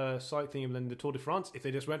than cycling than the Tour de France if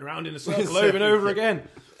they just went around in a circle over and over again?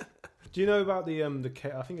 Do you know about the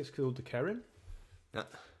I think it's called the Kerim? Yeah.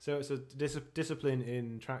 So it's a discipline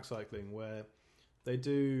in track cycling where they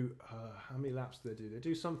do how many laps do they do? They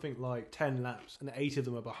do something like 10 laps, and 8 of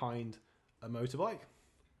them are behind a motorbike.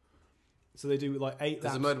 So they do like 8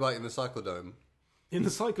 There's laps a motorbike in the cyclodome. in the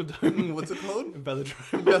cyclodome. What's it called?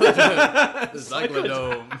 Velodrome. The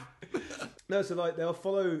cyclodome. No, so like they'll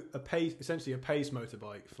follow essentially a pace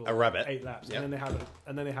motorbike for A rabbit. 8 laps, Yep. and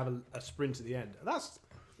then they have a sprint at the end. And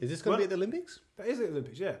Is this going to be at the Olympics? that is the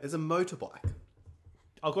Olympics, yeah. It's a motorbike.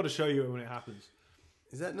 I've got to show you it when it happens.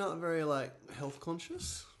 Is that not very like health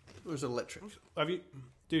conscious, or is it electric? Have you,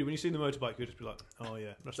 dude? When you see the motorbike, you'll just be like, "Oh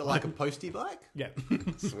yeah, that's Is it like a postie bike? yeah."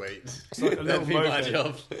 Sweet. It's like a little That'd be my moped.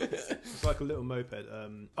 job. It's like a little moped.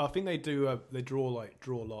 I think they do. They draw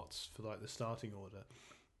lots for like the starting order,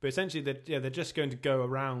 but essentially they're just going to go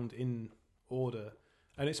around in order,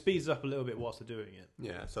 and it speeds up a little bit whilst they're doing it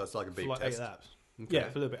Yeah, so it's like a for beep like test. 8 laps. Okay. Yeah,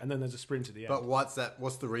 for a little bit, and then there's a sprint at the end. But what's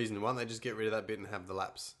the reason? Why don't they just get rid of that bit and have the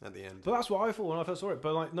laps at the end? But that's what I thought when I first saw it.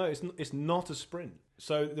 But like, no, it's not a sprint.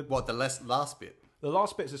 So What, the last bit? the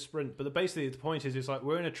last bit's a sprint. But basically the point is, it's like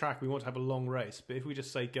we're in a track. We want to have a long race. But if we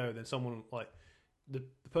just say go, then someone like the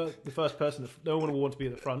first person, no one will want to be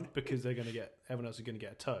at the front because everyone else is going to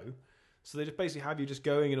get a tow. So they just basically have you just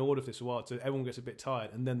going in order for this a while, so everyone gets a bit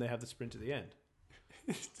tired, and then they have the sprint at the end.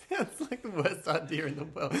 It sounds like the worst idea in the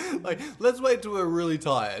world. Like, let's wait till we're really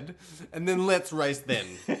tired, and then let's race then.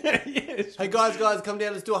 Yes. Hey guys, come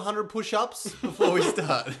down. Let's do 100 push-ups before we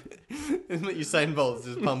start. Isn't it Usain Bolt's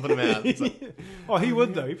just pumping them out? It's like, Oh, he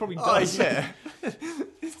would though. He probably oh does. yeah.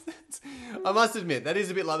 I must admit that is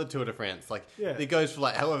a bit like the Tour de France. Like Yeah. it goes for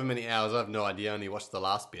like however many hours. I have no idea. I only watched the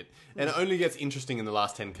last bit, and it only gets interesting in the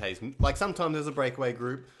last 10Ks. Like sometimes there's a breakaway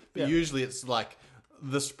group, but Yeah. usually it's like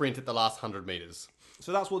the sprint at the last 100 meters.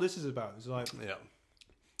 So that's what this is about. It's like Yeah.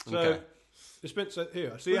 so Okay. the sprint. So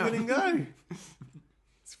here, see Look how at him go.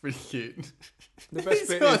 It's pretty cute. the best He's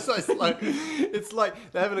bit going is so slow. It's like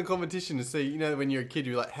they're having a competition to see, when you're a kid,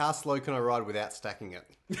 you're like, how slow can I ride without stacking it?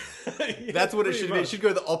 Yeah, That's what it pretty should be. It much. should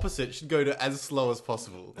go the opposite. It should go to as slow as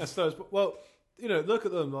possible. That's those. Well, look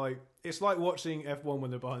at them. Like it's like watching F1 when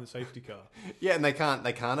they're behind the safety car. Yeah, and they can't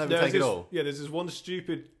overtake There's it this- all. Yeah, there's this one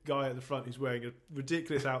stupid guy at the front who's wearing a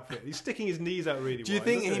ridiculous outfit. He's sticking his knees out really Do you wide.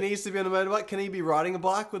 think Look he at it. needs to be on a motorbike? Can he be riding a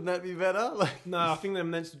bike? Wouldn't that be better? Like, No, I think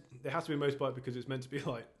there has to be a motorbike because it's meant to be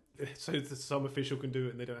like so that some official can do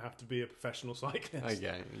it and they don't have to be a professional cyclist.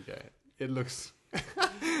 okay. It looks.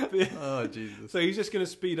 Yeah. Oh Jesus! So he's just going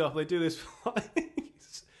to speed up. They do this.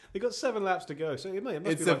 They got 7 laps to go, so it must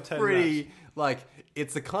It's be a like 10 pretty laps.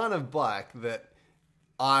 it's the kind of bike that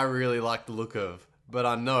I really like the look of, but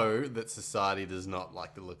I know that society does not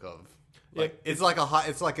like the look of. Like, Yeah, it's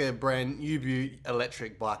like a brand new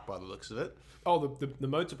electric bike by the looks of it. Oh, the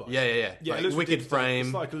motorbike. Yeah. Yeah, Like, it looks wicked ridiculous. frame.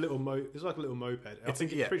 It's like a little moped. I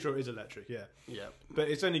think yeah. pretty sure it is electric. Yeah, Yeah, but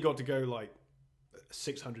it's only got to go like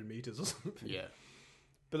 600 meters or something. yeah.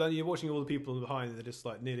 But then you're watching all the people behind, and they're just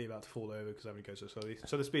like nearly about to fall over because they're having to go so slowly.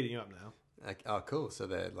 So they're speeding up now. Oh, cool. So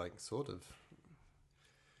they're like sort of.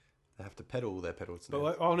 They have to pedal their pedals But now.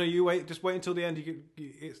 like, oh no, just wait until the end.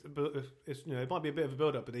 It's it might be a bit of a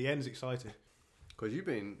build up, but the end's exciting. Because you've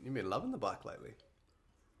been loving the bike lately.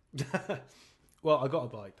 Well, I got a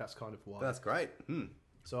bike. That's kind of why. That's great.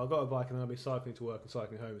 So I got a bike, and then I'll be cycling to work and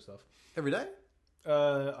cycling home and stuff. Every day.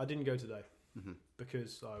 I didn't go today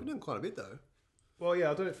because You're doing quite a bit though. well,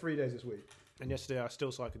 yeah, I've done it 3 days this week. And yesterday I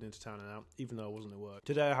still cycled into town and out, even though I wasn't at work.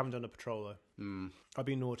 Today I haven't done a patrol though. I've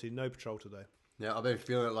been naughty. No patrol today. Yeah, I've been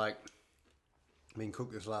feeling it like I've been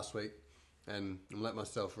cooked this last week, and I'm letting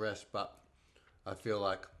myself rest, but I feel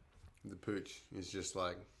like the pooch is just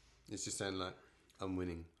like it's just saying like I'm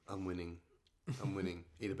winning.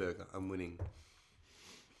 Eat a burger. I'm winning.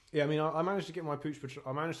 Yeah, I mean, I managed to get my pooch patrol.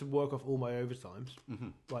 I managed to work off all my overtimes,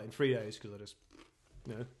 like in 3 days, because I just,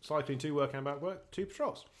 cycling to work and back work, 2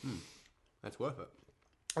 patrols. That's worth it.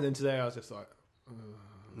 And then today I was just like,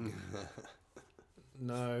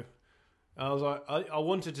 no. I was like, I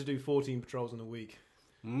wanted to do 14 patrols in a week.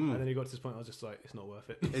 And then it got to this point, I was just like, it's not worth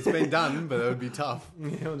it. It's been done, but it would be tough.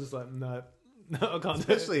 I was just like, no, I can't do it.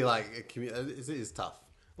 Especially like it is tough.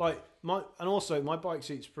 Like my bike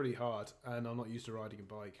seat's pretty hard, and I'm not used to riding a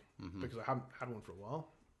bike because I haven't had one for a while.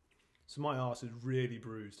 So my arse is really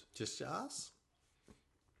bruised. Just your ass.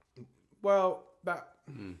 Well, that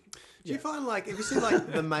Do you find like if you see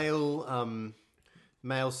like the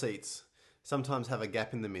male seats sometimes have a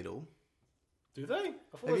gap in the middle? do they? I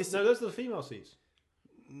thought Have you no, those are the female seats.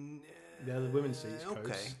 They're the women's seats. Coates.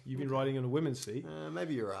 okay. You've been riding on a women's seat.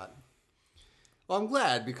 Maybe you're right. Well, I'm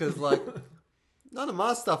glad because like none of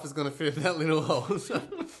my stuff is going to fit in that little hole. So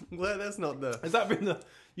I'm glad that's not the. Has that been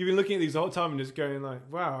you've been looking at these the whole time and just going like,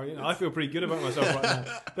 wow, I feel pretty good about myself right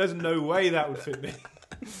now. There's no way that would fit me.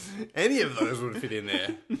 Any of those would fit in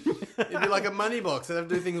there. It'd be like a money box. I'd have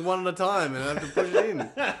to do things one at a time and I'd have to push it in.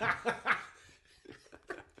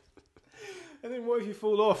 And then what if you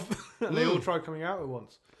fall off and they all try coming out at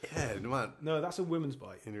once? Yeah, man. No, that's a women's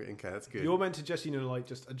bike. Okay, that's good. You're meant to just,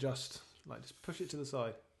 just adjust Like, just push it to the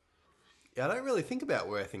side. Yeah, I don't really think about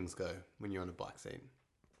where things go when you're on a bike scene.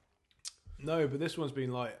 No, but this one's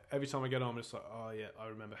been like, every time I get on, I'm just like, oh yeah, I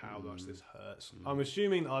remember how much this hurts. I'm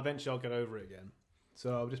assuming that eventually I'll get over it again.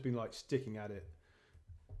 So I've just been like sticking at it.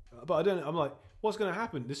 But I don't, I'm like, what's going to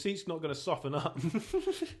happen? The seat's not going to soften up.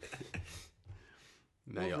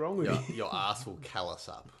 No, What's wrong with you? Your ass will callus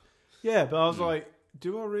up. Yeah, but I was like,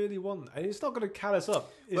 do I really want that? And it's not going to callus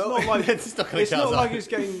up. It's Well, not like it's not gonna it's not callus like up.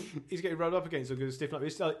 he's getting rubbed up against or going to stiffen up.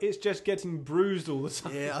 It's just getting bruised all the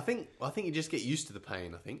time. Yeah, I think you just get used to the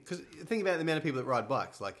pain. I think because think about the amount of people that ride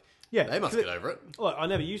bikes. Like, Yeah, they must 'cause get over it. Well, I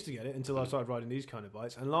never used to get it until I started riding these kind of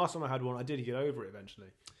bikes. And last time I had one, I did get over it eventually.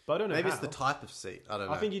 But I don't know Maybe how. it's the type of seat. I don't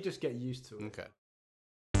know. I think you just get used to it. Okay.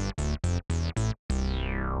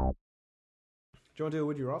 Do you want to do a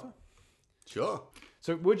would you rather? Sure.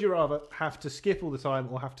 So would you rather have to skip all the time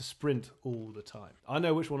or have to sprint all the time? I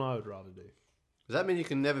know which one I would rather do. Does that mean you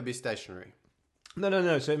can never be stationary?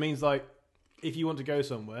 No. So it means like if you want to go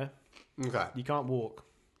somewhere, Okay. you can't walk.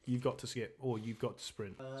 You've got to skip or you've got to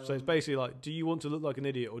sprint. So it's basically like, do you want to look like an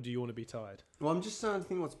idiot or do you want to be tired? Well, I'm just trying to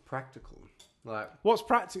think what's practical. Like, What's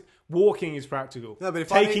practical? Walking is practical. No, but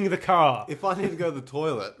if I Taking the car. if I need to go to the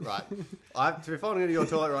toilet, right? If I'm going to go to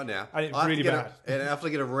the toilet right now, And it's I have really to get bad. and I have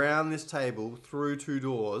to get around this table through 2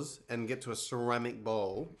 doors and get to a ceramic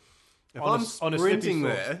bowl. If On a I'm slippy sprinting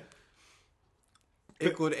floor. there,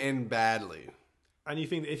 it could end badly. And you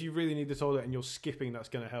think that if you really need the toilet and you're skipping, that's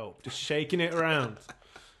going to help. Just shaking it around.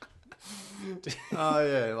 Oh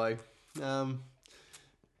yeah, like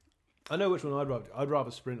I know which one I'd rather do. I'd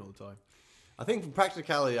rather sprint all the time. I think for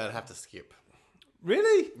practicality, I'd have to skip.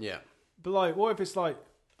 Really? Yeah. But like, what if it's like,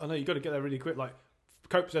 I know you got to get there really quick. Like,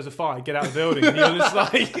 Cope says a fire, get out of the building, and you're just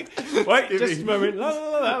like, wait, just a moment, la, la,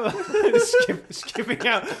 la, la, la. Skipping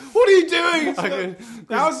out. What are you doing? It's Okay.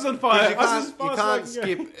 the house is on fire. You House is can't, fire, you so I can't can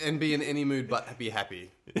go. skip and be in any mood but be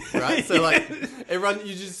happy, right? So like, everyone,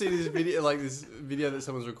 you just see this video that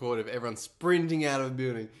someone's recorded of everyone sprinting out of the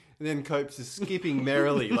building, and then Cope's just skipping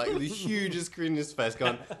merrily, like the hugest grin in his face,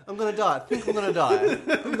 going, "I'm gonna die. I think I'm gonna die.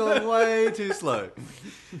 I'm going way too slow."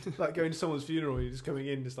 Like going to someone's funeral, you're just coming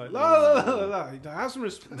in, just like la la la la la. Have some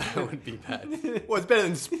respect. That would be bad. Well, it's better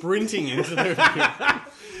than sprinting into the video.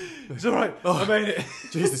 It's all right. I made it.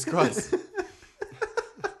 Jesus Christ.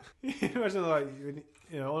 Imagine like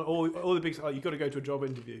you know all the big like you got to go to a job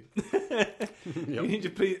interview. You need to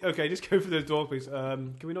please just go for the door, please.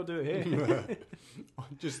 Can we not do it here?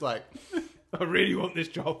 Just like, I really want this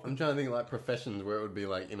job. I'm trying to think of like professions where it would be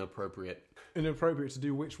like inappropriate. Inappropriate to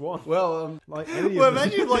do which one? Well, Like any well, of them.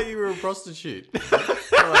 imagine like you were a prostitute.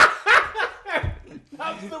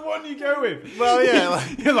 That's the one you go with. Well, yeah,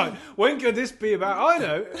 like, You're like, when could this be about? I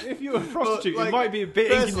know. If you're a prostitute, like, it might be a bit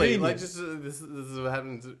firstly, inconvenient. like just this is what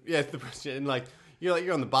happens. Yeah, it's the prostitute, and like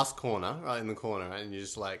you're on the bus corner, right in the corner, right? And you're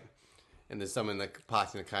just like, and there's someone that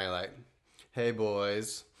parks in the car, you're like, "Hey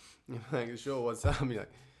boys," you're like, "Sure, what's up?" And you're like,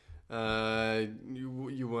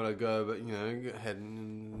 you want to go, but you know, head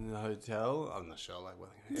in the hotel. I'm not sure, like, well,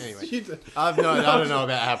 anyway. I don't know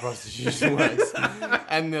about how prostitution works.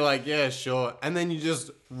 And they're like, yeah, sure. And then you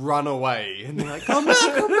just run away. And they're like, come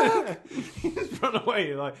back. You just run away.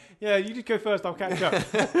 You're like, yeah, you just go first. I'll catch up.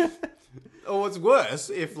 Or what's worse,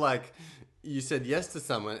 if like you said yes to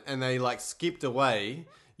someone and they like skipped away,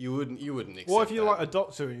 you wouldn't accept What if you're that. like a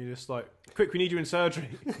doctor and you're just like, quick, we need you in surgery.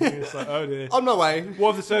 You're just like, oh dear. On my way.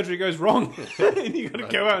 What if the surgery goes wrong? And you got to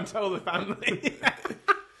go out and tell the family.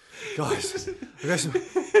 Guys, I got some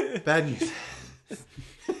bad news.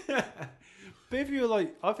 But if you're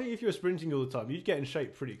like, I think if you're sprinting all the time, you'd get in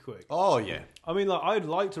shape pretty quick. Oh, yeah. I mean, like, I'd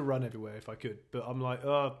like to run everywhere if I could, but I'm like,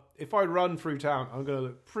 if I run through town, I'm going to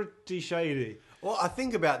look pretty shady. Well, I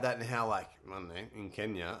think about that and how, like, I don't know, in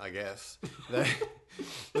Kenya, I guess, they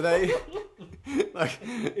like...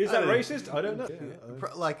 Is I that don't know. racist? I don't know.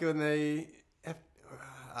 Like when they,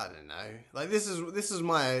 I don't know. Like this is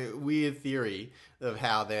my weird theory of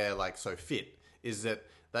how they're like so fit is that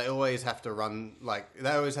they always have to run they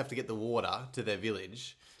always have to get the water to their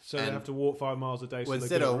village. So they have to walk 5 miles a day. So Well, they're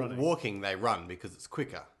instead good at of running. walking, they run because it's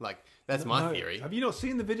quicker. Like that's my No. theory. Have you not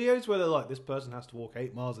seen the videos where they're like, this person has to walk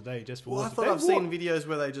 8 miles a day just for Well, I water? thought They I've walk- seen videos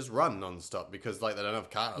where they just run non-stop because like they don't have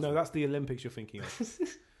cars. No, that's the Olympics you're thinking of.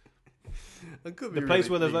 It could be The place really-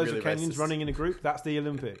 where there's be loads really of Kenyans racist. running in a group, that's the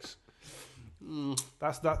Olympics.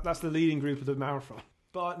 That's the leading group of the marathon.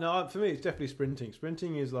 But no, for me, it's definitely sprinting.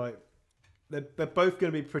 Sprinting is like, they're both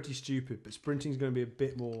going to be pretty stupid, but sprinting is going to be a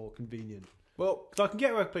bit more convenient. Well, Because I can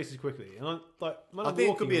get away places quickly. And when I I'm think it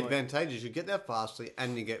walking, could be I'm like, advantageous. You get there fastly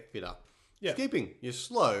and you get fitter. Yeah. Skipping, you're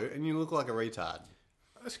slow and you look like a retard.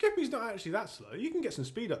 Skipping's not actually that slow. You can get some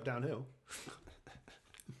speed up downhill.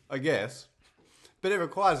 I guess. But it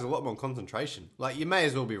requires a lot more concentration. Like, you may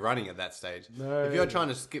as well be running at that stage. No. If you're trying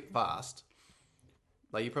to skip fast,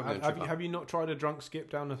 like, you're probably going to trip up. Have you not tried a drunk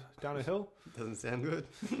skip down a hill? Doesn't sound good.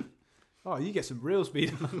 Oh, you get some real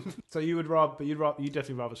speed. So you'd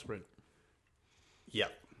definitely rather sprint. Yeah.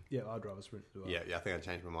 Yeah, I'd rather sprint as well. Yeah, I think I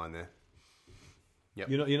changed my mind there. Yep.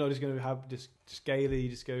 You're not just going to have just gaily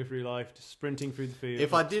just go through life, just sprinting through the field.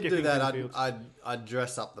 If I did do that, fields. I'd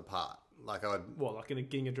dress up the part. Like, I would... What, like in a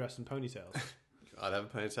gingham dress and ponytails? I'd have a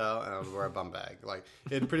ponytail and I would wear a bum bag. Like,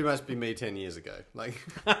 it'd pretty much be me 10 years ago. Like...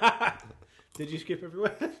 Did you skip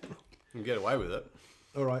everywhere? You get away with it.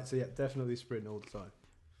 All right, so yeah, definitely sprint all the time.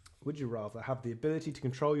 Would you rather have the ability to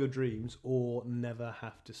control your dreams or never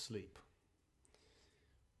have to sleep?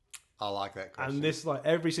 I like that question. And this, like,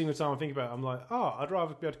 every single time I think about it, I'm like, oh, I'd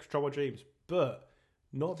rather be able to control my dreams. But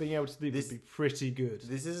not being able to sleep would be pretty good.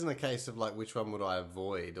 This isn't a case of, like, which one would I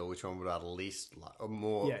avoid or which one would I least like, or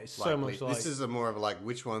more Yeah, it's likely. so much like... This is more of, like,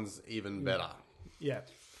 which one's even better. Yeah,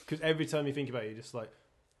 because every time you think about it, you're just like,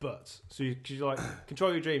 but. So you like,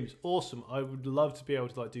 control your dreams. Awesome. I would love to be able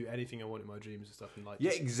to, like, do anything I want in my dreams and stuff. And like,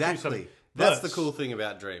 Yeah, exactly. But, That's the cool thing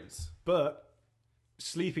about dreams. But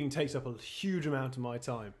sleeping takes up a huge amount of my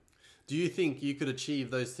time. Do you think you could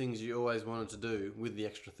achieve those things you always wanted to do with the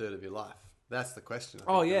extra third of your life? That's the question.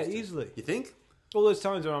 Oh, yeah, easily. You think? All those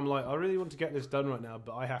times where I'm like, I really want to get this done right now,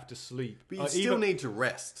 but I have to sleep. But you still need to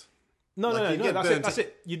rest. No, Like, no, that's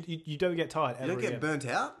it. You don't get tired ever You don't get again. burnt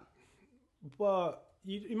out? Well,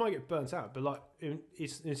 you might get burnt out, but like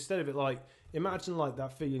it's instead of it, like, imagine like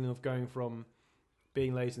that feeling of going from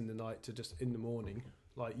being late in the night to just in the morning.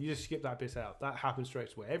 Like, you just skip that bit out. That happens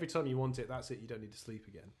straight away. Every time you want it, that's it. You don't need to sleep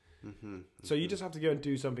again. So you just have to go and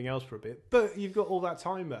do something else for a bit, but you've got all that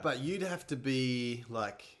time back. But you'd have to be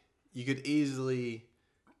like, you could easily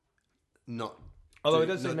not. Although it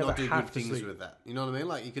doesn't not never do have good to things sleep. with that. You know what I mean?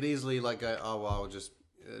 Like, you could easily like go, oh well, I'll just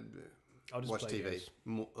watch play TV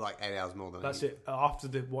games. like 8 hours more than That's I need. it.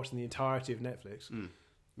 After watching the entirety of Netflix,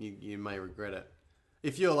 You may regret it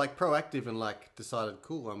if you're like proactive and like decided,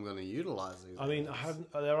 cool, I'm going to utilize these. I mean,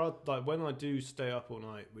 there are like when I do stay up all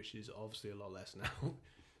night, which is obviously a lot less now,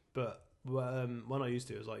 but when I used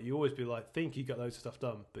to, it was like you always be like, think you got loads of stuff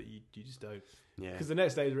done, but you just don't. Yeah, because the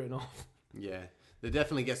next day is written off. Yeah, there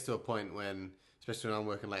definitely gets to a point when, especially when I'm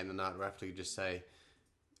working late in the night, where I have to just say,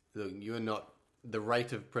 look, you are not. The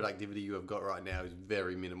rate of productivity you have got right now is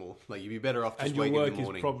very minimal. Like, you'd be better off just and your waking in work the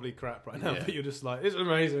morning. is probably crap right now, Yeah. but you're just like, it's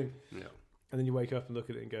amazing. Yeah. And then you wake up and look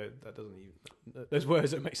at it and go, that doesn't even. Those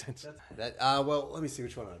words don't make sense. Well, let me see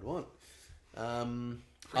which one I'd want.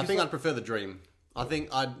 I think I'd prefer the dream. I think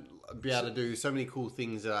I'd be able to do so many cool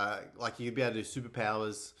things. Like, you'd be able to do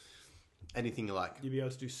superpowers, anything you like. You'd be able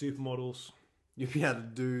to do supermodels. You'd be able to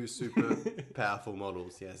do super powerful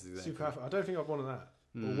models. Yes, exactly. Super powerful. I don't think I'd want that.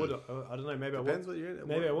 Or would I? I don't know. Maybe Depends I want. what you're.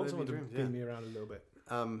 Maybe I want whatever someone to your dreams, beam me around a little bit,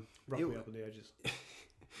 rough me up on the edges.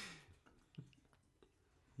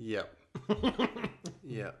 Yep.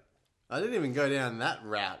 Yeah. I didn't even go down that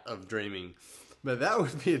route of dreaming, but that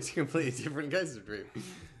would be a completely different case of dream.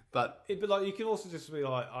 But like, you can also just be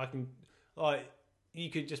like, you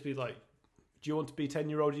could just be like, do you want to be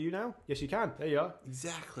 10-year-old you now? Yes, you can. There you are.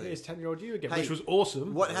 exactly. Here's 10-year-old you again, Hey, which was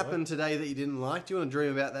awesome. What happened today that you didn't like? Do you want to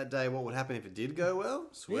dream about that day? What would happen if it did go well?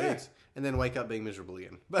 Sweet. Yeah. And then wake up being miserable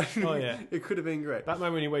again. But Oh, yeah. it could have been great. That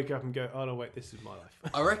moment when you wake up and go, oh no, wait, this is my life.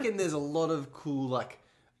 I reckon there's a lot of cool, like,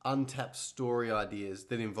 untapped story ideas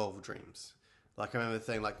that involve dreams. Like, I remember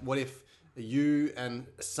saying, like, what if you and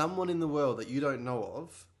someone in the world that you don't know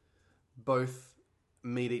of both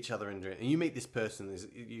meet each other in dream, and you meet this person,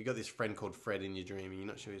 you got this friend called Fred in your dream, and you're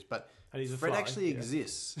not sure who he is, but And he's a Fred fly, actually yeah.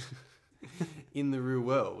 exists in the real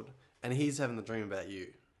world, and he's having the dream about you.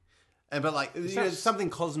 And but like, there's something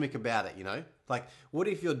cosmic about it, you know? Like, what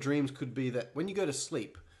if your dreams could be that when you go to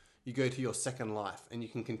sleep, you go to your second life, and you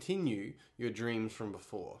can continue your dreams from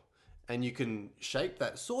before, and you can shape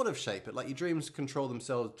it. Like, your dreams control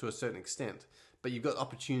themselves to a certain extent, but you've got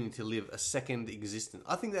opportunity to live a second existence.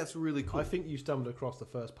 I think that's really cool. I think you stumbled across the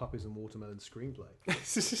first Puppies and Watermelon screenplay.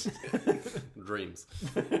 Dreams.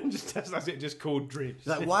 That's it, just called Dreams.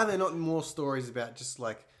 Like, why are there not more stories about just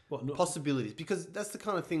like What, not- possibilities? Because that's the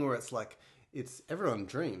kind of thing where it's like, it's everyone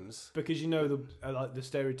dreams. Because you know the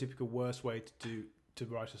stereotypical worst way to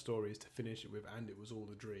write a story is to finish it with, and it was all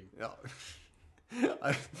a dream. Yeah.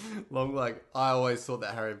 I always thought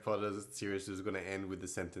that Harry Potter's series was going to end with the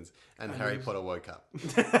sentence, and Harry Potter woke up.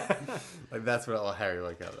 Like, that's what Harry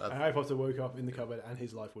woke up. And Harry Potter woke up in the cupboard, and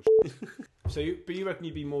his life was. But you reckon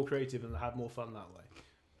you'd be more creative and have more fun that way?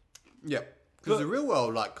 Yeah, because the real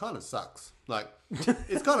world, like, kind of sucks. Like,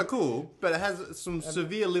 it's kind of cool, but it has some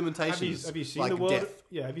severe limitations. Have you seen like the world? death.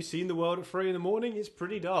 Yeah, have you seen the world at 3 a.m? It's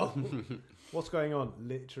pretty dull. What's going on?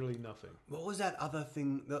 Literally nothing. What was that other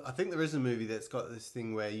thing? I think there is a movie that's got this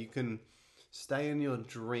thing where you can stay in your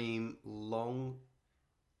dream long.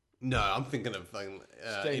 No, I'm thinking of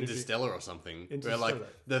Interstellar or something. Where like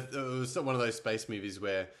it was one of those space movies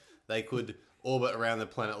where they could orbit around the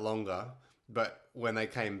planet longer, but when they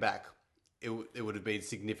came back, it would have been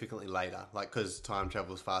significantly later, like because time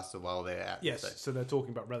travels faster while they're out. Yes, in space. so they're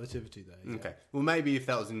talking about relativity there. Yeah. Okay, well maybe if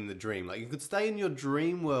that was in the dream, like you could stay in your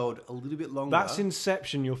dream world a little bit longer. That's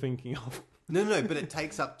Inception you're thinking of. No, but it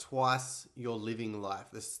takes up twice your living life.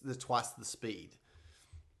 The twice the speed.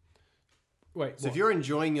 Wait, So if you're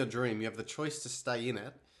enjoying your dream, you have the choice to stay in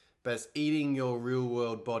it, but it's eating your real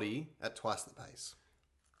world body at twice the pace.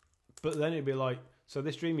 But then it'd be like, so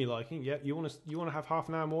this dream you're liking, yep, you want to have half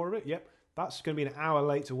an hour more of it? Yep, that's going to be an hour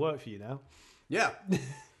late to work for you now. Yeah.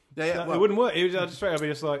 Yeah. It wouldn't work. I'd be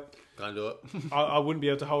just like, can't do it. I wouldn't be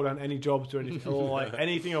able to hold down any jobs or anything, or like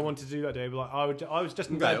anything I wanted to do that day. But like, I was just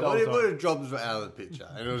in bed the whole time. What if jobs were out of the picture,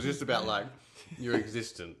 and it was just about like your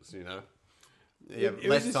existence, you know? Yeah,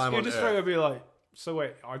 less time on Earth. Would be like, so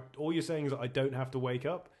wait, all you're saying is that I don't have to wake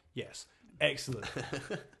up? Yes, excellent.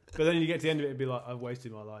 But then you get to the end of it and be like, I've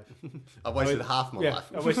wasted my life. I've wasted half my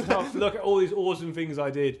life. I wasted half. Look at all these awesome things I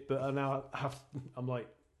did, but now I'm like,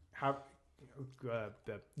 how?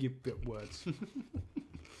 You've got words.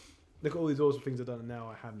 Look at all these awesome things I've done, and now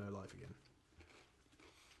I have no life again.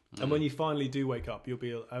 And when you finally do wake up,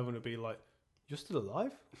 everyone will be like, "You're still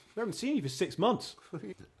alive? We haven't seen you for 6 months."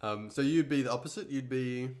 So you'd be the opposite. I'd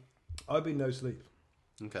be no sleep.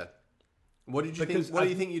 Okay. What did you think? What do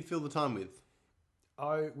you think you'd fill the time with?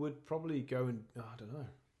 I would probably go and I don't know.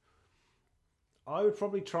 I would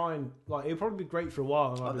probably try and like it would probably be great for a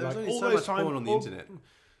while. And I'd be there's like, only so much porn on the internet.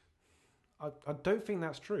 I don't think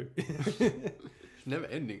that's true. It's never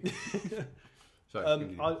ending. Sorry.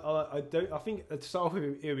 I don't. I think to start off with,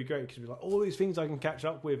 it would be great because it'd be like all these things I can catch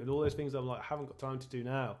up with, and all those things I'm like I haven't got time to do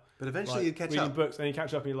now. But eventually like, you catch reading up. books, and you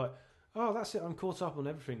catch up, and you're like, oh, that's it. I'm caught up on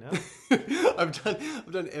everything now. I've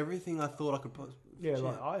done everything I thought I could possibly. Yeah,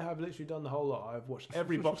 like I have literally done the whole lot. I've watched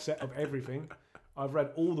every box set of everything. I've read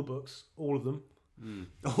all the books, all of them.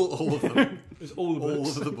 All of them. It's all the books. All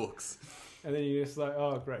of the books. And then you're just like,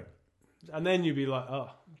 oh, great. And then you'd be like,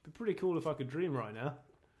 oh, it'd be pretty cool if I could dream right now.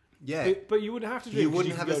 Yeah. But you wouldn't have to dream. You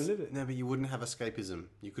wouldn't have live it. No, but you wouldn't have escapism.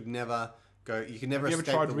 You could never go. You could never. Have you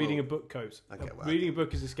escape ever tried the reading world. a book, Coates? Okay, well, reading a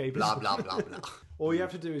book is escapism. Blah blah blah blah. All you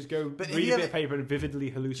have to do is go But read a bit of paper and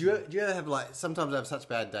vividly hallucinate. Do you ever have like? Sometimes I have such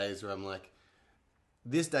bad days where I'm like,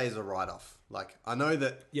 this day is a write-off. Like I know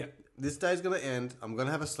that. Yeah. This day's going to end. I'm going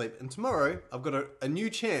to have a sleep, and tomorrow I've got a new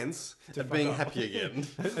chance at being happy again.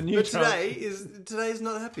 But today's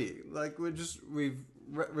not happy. Like we've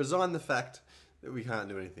resigned the fact that we can't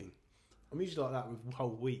do anything. I'm usually like that with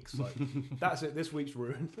whole weeks. Like that's it. This week's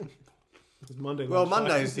ruined. It's Monday. Well,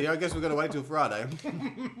 Monday's here. I guess we've got to wait till Friday.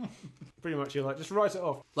 Pretty much, you're like just write it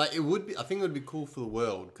off. Like it would be. I think it would be cool for the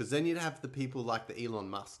world because then you'd have the people like the Elon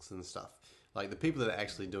Musks and stuff. Like the people that are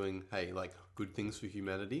actually doing, like good things for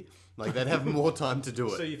humanity. Like they'd have more time to do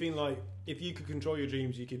it. So you think like if you could control your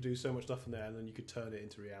dreams, you could do so much stuff in there, and then you could turn it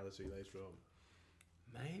into reality later on.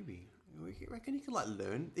 Maybe. I reckon you could like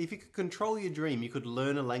learn. If you could control your dream, you could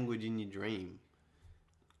learn a language in your dream.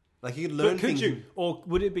 Like you could learn things. Could you? Or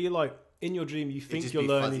would it be like in your dream you think you're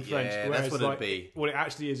learning French? Yeah, that's what it'd be. What it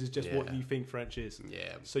actually is just what you think French is.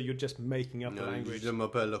 Yeah. So you're just making up the language. Je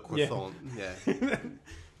m'appelle le croissant. Yeah.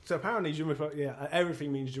 So apparently,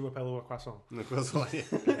 everything means je m'appelle le croissant. Le croissant, yeah.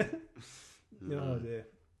 Oh dear.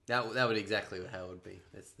 That would exactly how it would be.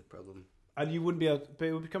 That's the problem. And you wouldn't be able, but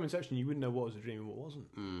it would become Inception. You wouldn't know what was a dream and what wasn't.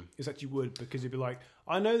 It's that you would, because you'd be like,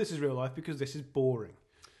 I know this is real life because this is boring.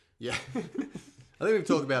 Yeah. I think we've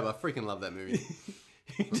talked about it, but I freaking love that movie.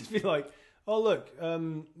 You'd just be like, oh look,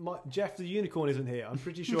 Jeff the unicorn isn't here. I'm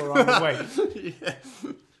pretty sure I'm awake. Yeah.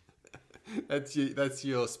 That's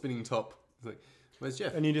your spinning top. It's like, where's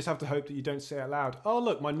Jeff? And you just have to hope that you don't say out loud, oh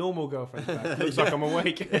look, my normal girlfriend's back. Looks like I'm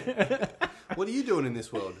awake. What are you doing in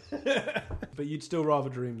this world? But you'd still rather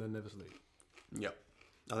dream than never sleep. Yep.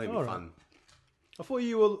 I think it'd be fun. I thought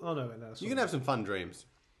you were... Oh no, you can have some fun dreams.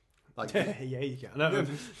 Like yeah, you can. No.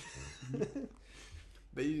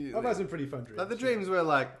 But I've had some pretty fun dreams. Like the dreams where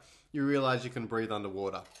like you realise you can breathe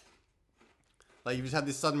underwater. Like you just have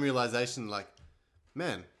this sudden realisation like,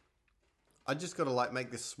 man, I just got to like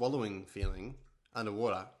make this swallowing feeling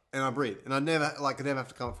underwater and I breathe. And I never have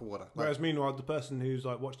to come up for water. Like, whereas meanwhile, the person who's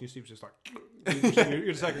like watching you sleep is just like...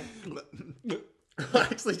 you're just like... I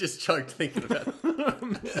actually just choked thinking about it.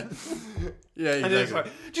 Yeah, And then it's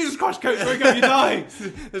exactly. like, Jesus Christ, Coach, wake up, you're dying.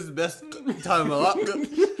 This is the best time of my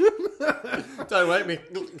life. Don't wake me.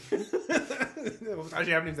 What's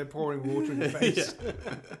actually happening is they're pouring water in your face.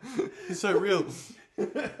 It's so real.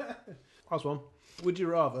 Last one. Would you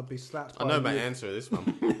rather be slapped by I know my answer to this one.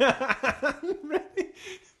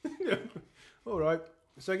 All right.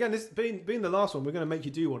 So again, this being the last one, we're going to make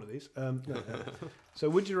you do one of these. No. So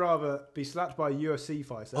would you rather be slapped by a UFC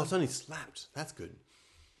fighter Oh, it's only slapped. That's good.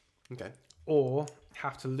 Okay. or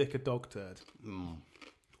have to lick a dog turd?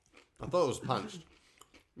 I thought it was punched.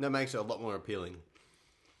 That makes it a lot more appealing.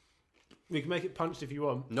 We can make it punched if you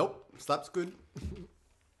want. Nope. Slap's good.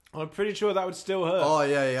 I'm pretty sure that would still hurt. Oh,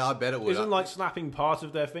 yeah. I bet it would. Isn't like slapping part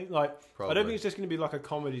of their thing? Like, I Probably. don't think it's just going to be like a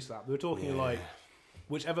comedy slap. We're talking like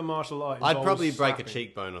whichever martial art. I'd involves probably break slapping. a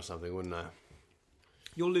cheekbone or something, wouldn't I?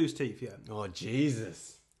 You'll lose teeth, yeah. Oh,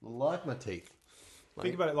 Jesus. I like my teeth.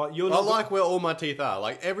 Think about it. Like you're I not like where all my teeth are.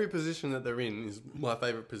 Like, every position that they're in is my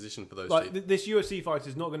favourite position for those like teeth. this UFC fight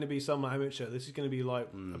is not going to be some amateur. This is going to be like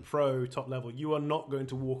a pro top level. You are not going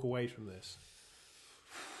to walk away from this.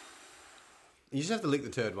 You just have to lick the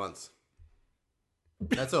turd once.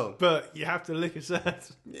 That's all. But you have to lick a set.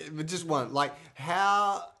 Yeah, but just one. Like,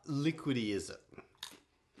 how liquidy is it?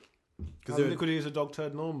 How Because liquidy is a dog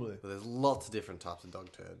turd normally? there's lots of different types of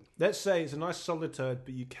dog turd. Let's say it's a nice solid turd,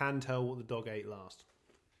 but you can tell what the dog ate last.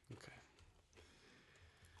 Okay.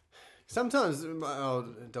 Sometimes my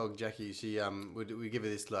old dog Jackie, she we give her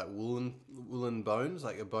this like woolen bones,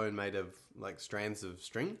 like a bone made of like strands of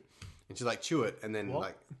string, and she like chew it and then What?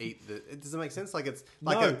 like eat the. Does it make sense? Like it's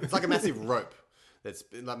like No. it's like a massive rope that's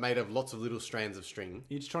like made of lots of little strands of string.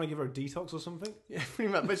 You just trying to give her a detox or something? Yeah,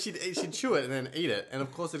 pretty much. But she'd chew it and then eat it, and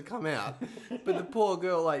of course it'd come out. But the poor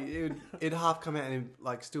girl, like it'd half come out and it'd,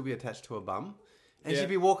 like still be attached to her bum. And Yeah. she'd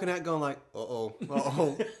be walking out going like, uh-oh,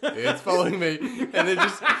 it's following me. And then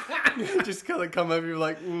just kind of come over you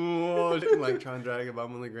like, whoa, like try and drag her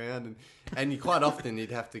bum on the ground. And you quite often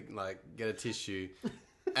you'd have to like get a tissue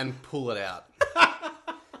and pull it out.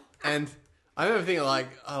 And I remember thinking like,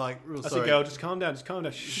 real That's sorry. a girl. Just calm down. Just calm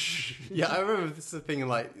down. Shh. Yeah, I remember this thinking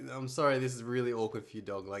like, I'm sorry, this is really awkward for you,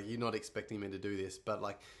 dog. Like, you're not expecting me to do this, but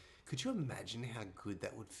like, could you imagine how good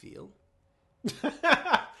that would feel?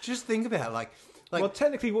 Just think about it, like. Well,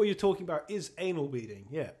 technically, what you're talking about is anal beading.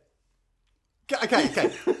 Yeah.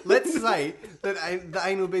 Okay. Let's say that the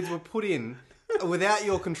anal beads were put in without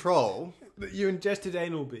your control. You ingested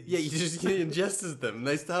anal beads. Yeah, you ingested them. And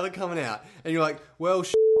they started coming out, and you're like, well,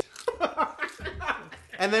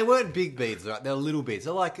 and they weren't big beads, right? They're little beads.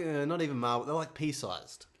 They're like not even marble. They're like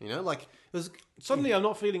pea-sized. You know, like it was. Suddenly, I'm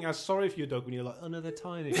not feeling as sorry for your dog when you're like, oh no, they're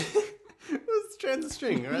tiny. It was strands of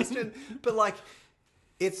string, right? But like,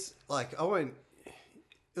 it's like I won't.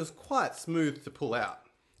 It was quite smooth to pull out.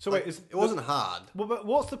 So Like, wait, it wasn't hard. Well, but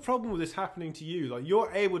what's the problem with this happening to you? Like, you're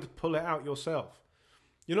able to pull it out yourself.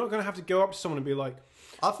 You're not going to have to go up to someone and be like,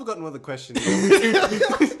 I've forgotten what the question is.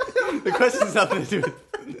 The question's nothing to do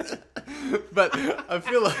with. But I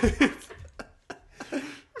feel like.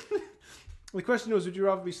 the question was, would you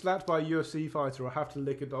rather be slapped by a UFC fighter or have to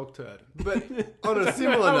lick a dog turd? But on a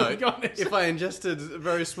similar how we've note, got this. if I ingested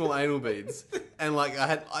very small anal beads and like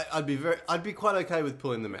I'd be quite okay with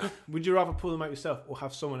pulling them out. Would you rather pull them out yourself or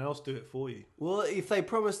have someone else do it for you? Well, if they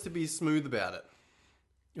promise to be smooth about it,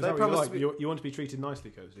 Is They that what you promised like? to be- You want to be treated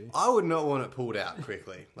nicely, Cozy. I would not want it pulled out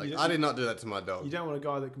quickly. Like You- I did not do that to my dog. You don't want a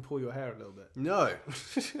guy that can pull your hair a little bit. No,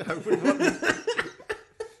 I wouldn't want them.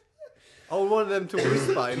 I would want them to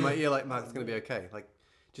whisper in my ear like, "Mark, it's going to be okay." Like,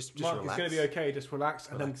 just Mark, relax. it's going to be okay. Just relax.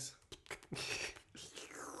 Relax.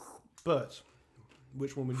 But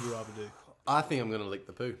which one would you rather do? I think I'm going to lick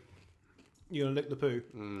the poo. You're going to lick the poo.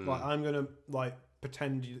 Mm. Like, I'm going to like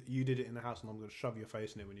pretend you did it in the house and I'm going to shove your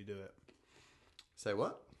face in it when you do it. Say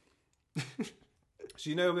what? So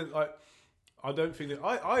you know, like, I don't think that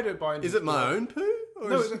I don't buy into. Is it my own poo? Or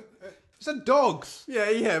No, is it's a dog's.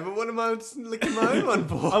 yeah. But what am I licking my own one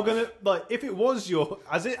for? I'm gonna like if it was your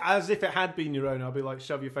as if it had been your own, I'll be like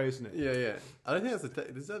shove your face in it. Yeah. I don't think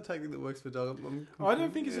that's is that a technique that works for dog? I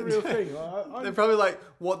don't think it's a real thing. They're probably like,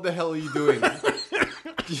 "What the hell are you doing?"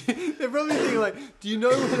 They're probably thinking like, "Do you know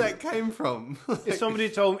where that came from?" If somebody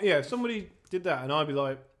told me, if somebody did that, and I'd be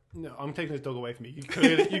like, "No, I'm taking this dog away from you.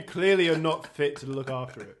 You clearly are not fit to look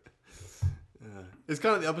after it." It's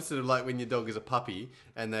kind of the opposite of like when your dog is a puppy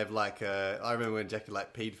and they've like I remember when Jackie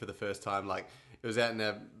like peed for the first time, like it was out in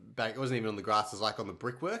the back, it wasn't even on the grass, it was like on the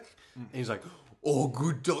brickwork, and he's like, "Oh,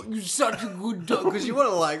 good dog! You're such a good dog." Because you want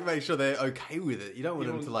to like make sure they're okay with it. You don't want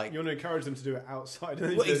them to like. You want to encourage them to do it outside.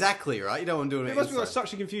 Well, exactly right. You don't want to do it. It must be inside. like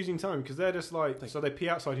such a confusing time because they're just like so they pee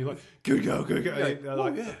outside. You're like, good girl, good girl. Yeah. They're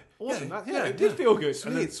like, Yeah. awesome. Yeah. Yeah, Yeah. it did feel good.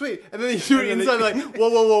 Sweet. And then you do it inside like,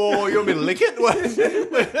 whoa, you want me to lick it? What did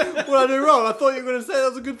I do wrong? I thought you were going to say that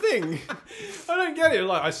was a good thing. I don't get it.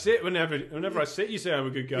 Like I sit whenever I sit, you say I'm a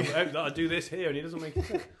good girl. But I do this here, and he doesn't make it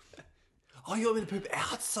sense. Oh, you want me to poop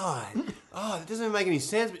outside? Oh, that doesn't make any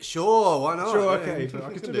sense, but sure, why not? Sure, Yeah, okay. you But I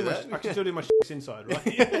can can do that. still do my shits inside,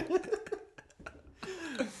 right?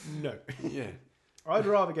 No. Yeah. I'd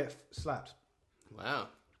rather get slapped. Wow.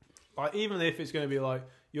 Like even if it's going to be like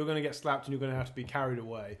you're going to get slapped and you're going to have to be carried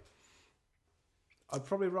away. I'd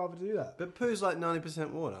probably rather do that. But poo's like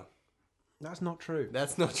 90% water. That's not true.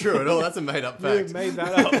 That's not true at all. That's a made-up You've fact. made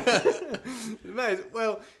that up.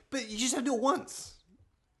 Well, but you just have to do it once.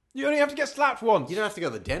 You only have to get slapped once. You don't have to go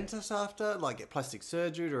to the dentist after, like get plastic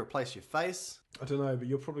surgery to replace your face. I don't know, but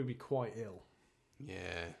you'll probably be quite ill. Yeah,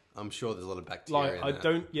 I'm sure there's a lot of bacteria. Like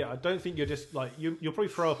in that. I don't think you're just like you'll probably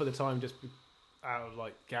throw up at the time just out of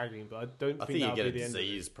like gagging, but I don't I think think you that'll get a be the end of it.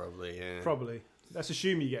 disease, probably. Yeah. Probably. Let's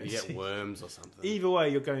assume you get You a get disease. worms or something. Either way,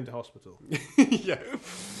 you're going to hospital. Yeah,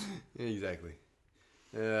 exactly.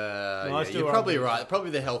 Yeah, still you're probably rather- right. Probably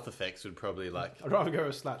the health effects would probably like. I'd rather go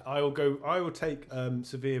with slat. I will take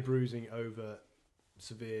severe bruising over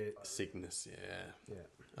severe. Sickness, yeah.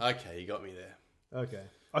 Yeah. Okay, you got me there. Okay.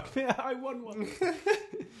 I won one.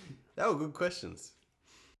 That were good questions.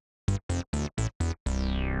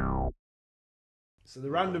 So the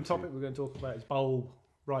random topic we're going to talk about is bulb.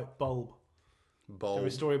 Right, bulb. Have Bulb,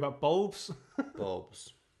 a story about bulbs?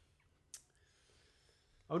 bulbs.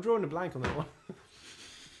 I'm drawing a blank on that one.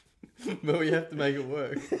 But we have to make it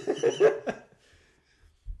work.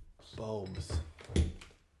 Bulbs.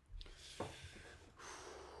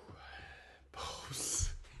 Bulbs.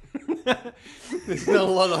 There's not a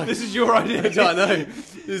lot on. This is your idea. I know.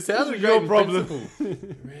 This sounds This is great your in problem.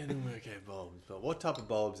 principle. Random okay bulbs. But what type of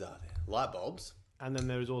bulbs are there? Light bulbs. And then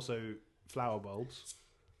there is also flower bulbs.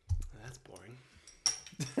 That's boring.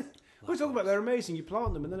 What are you talking about? They're amazing. You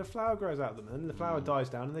plant them and then a flower grows out of them. And then the flower dies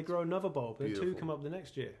down and they grow another bulb. Then two Beautiful. come up the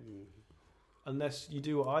next year. Unless you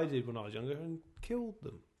do what I did when I was younger and killed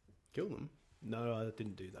them. Kill them No, I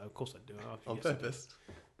didn't do that. Of course I do. on purpose.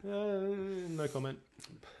 No comment.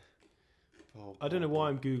 Bulb, I don't know bulb, why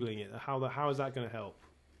I'm Googling it. How is that going to help?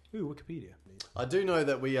 Ooh, Wikipedia. I do know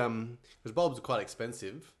that we because bulbs are quite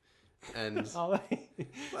expensive, and Are they?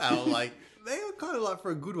 well, like they are kind of like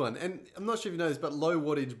for a good one. And I'm not sure if you know this, but low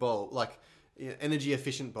wattage bulb, like energy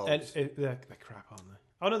efficient bulbs. They're crap, aren't they?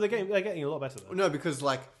 Oh no, they're getting a lot better though. No, because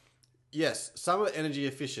like yes, some are energy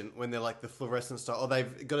efficient when they're like the fluorescent style, or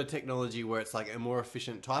they've got a technology where it's like a more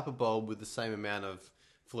efficient type of bulb with the same amount of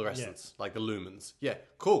fluorescence, like the lumens. Yeah,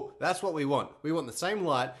 cool. That's what we want. We want the same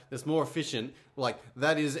light that's more efficient. Like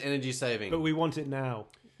that is energy saving. But we want it now.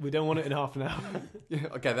 We don't want it in half an hour. Yeah,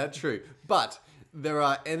 okay, that's true. But there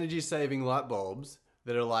are energy-saving light bulbs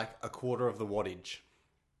that are like a quarter of the wattage.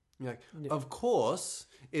 You're like, of course,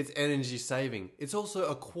 it's energy-saving. It's also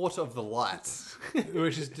a quarter of the lights.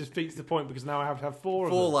 Which just defeats the point because now I have to have four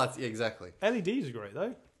of Four them. lights, yeah, exactly. LEDs are great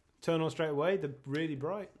though. Turn on straight away. They're really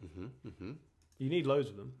bright. You need loads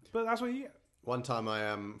of them, but that's what you get. One time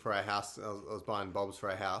I for our house, I was buying bulbs for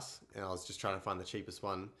our house, and I was just trying to find the cheapest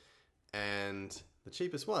one, and the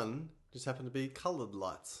cheapest one just happened to be coloured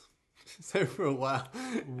lights. So for a while,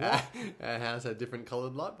 our house had different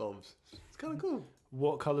coloured light bulbs. It's kind of cool.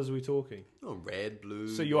 What colours are we talking? Oh, red, blue.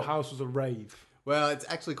 So your house was a rave. Well, it's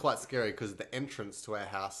actually quite scary because the entrance to our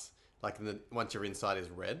house, like once you're inside, is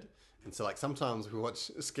red. And so, like, sometimes we watch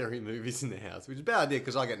scary movies in the house, which is a bad idea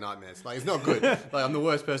because I get nightmares. Like, it's not good. Like, I'm the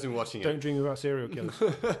worst person watching it. Don't dream about serial killers.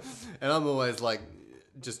 And I'm always, like,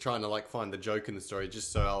 just trying to, like, find the joke in the story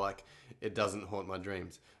just so, like, it doesn't haunt my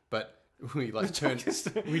dreams. But we, like,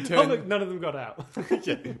 Oh, look, none of them got out.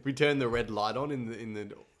 yeah, we turn the red light on in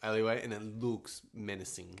the alleyway and it looks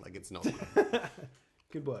menacing. Like, it's not good.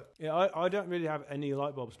 Good work. Yeah, I don't really have any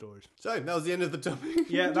light bulb stories. So, that was the end of the topic.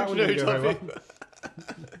 Yeah, that one didn't go very well.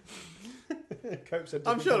 Cope said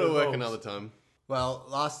I'm different sure it'll colour work bulbs. another time. Well,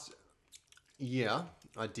 last year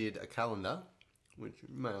I did a calendar, which you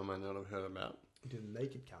may or may not have heard about. You did a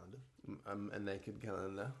naked calendar. A naked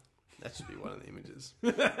calendar. That should be one of the images.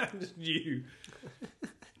 Just you.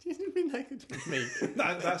 You should be naked with me.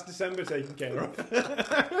 That's December taken care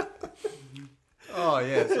of. Oh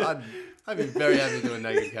yes, I'd be very happy to do a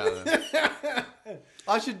naked calendar.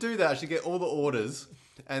 I should do that. I should get all the orders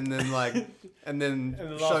and then like And then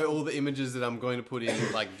And the show last all the images that I'm going to put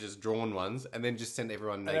in, like just drawn ones, and then just send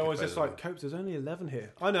everyone And naked everyone's photos just of like, Copes, there's only 11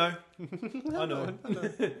 here. I know. I know.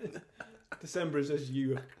 December is as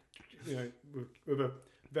you know, with a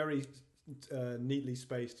very neatly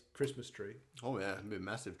spaced Christmas tree. Oh yeah, it'd be a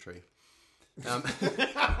massive tree.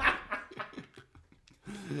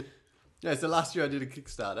 Yeah, so last year I did a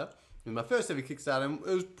Kickstarter. It was my first ever Kickstarter. And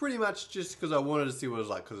it was pretty much just because I wanted to see what it was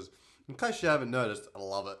like. Because in case you haven't noticed, I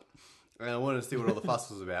love it. And I wanted to see what all the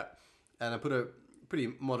fuss was about. And I put a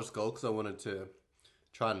pretty modest goal because I wanted to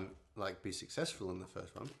try and like be successful in the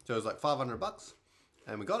first one. So it was like $500,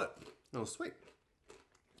 and we got it. It was sweet.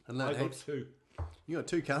 And I that got 2. You got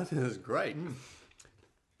 2 calendars. That's great.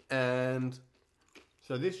 And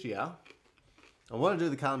so this year, I want to do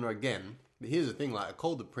the calendar again. But here's the thing: like I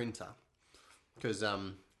called the printer because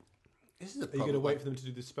this is a Are you problem. going to wait for them to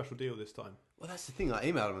do this special deal this time? Well, that's the thing. I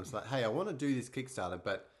emailed them. It's like, hey, I want to do this Kickstarter,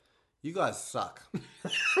 but you guys suck.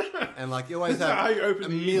 And like you always That's how have you open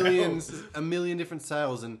the email. a million different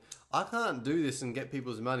sales, and I can't do this and get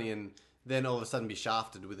people's money and then all of a sudden be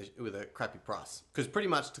shafted with a crappy price. Because pretty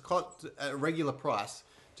much to cost a regular price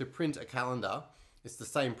to print a calendar, it's the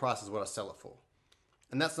same price as what I sell it for,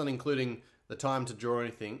 and that's not including the time to draw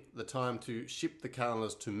anything, the time to ship the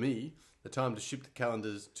calendars to me, the time to ship the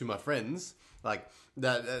calendars to my friends. Like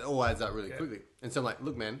that all adds up really quickly. And so I'm like,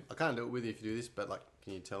 look, man, I can't do it with you if you do this, but like,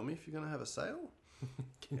 can you tell me if you're going to have a sale?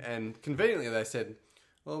 And conveniently they said,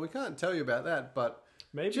 well, we can't tell you about that, but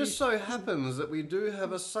Maybe just so happens that we do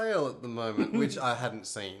have a sale at the moment, which I hadn't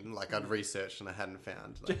seen. Like I'd researched and I hadn't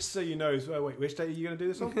found. Like, just so you know, wait, which day are you going to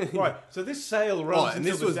do this on? Right, so this sale runs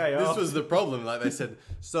until the day this after. was the problem. Like they said,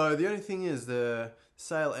 so the only thing is the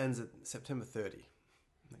sale ends at September 30.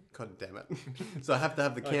 God damn it. So I have to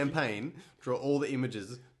have the campaign, draw all the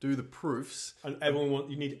images, do the proofs. And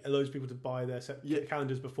you need loads of people to buy their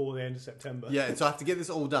calendars before the end of September. Yeah, and so I have to get this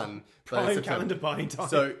all done. Prime calendar buying time.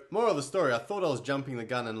 So, moral of the story, I thought I was jumping the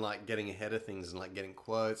gun and like getting ahead of things and like getting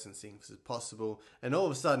quotes and seeing if this is possible. And all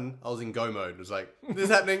of a sudden, I was in go mode. It was like, this is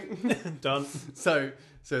happening. Done. So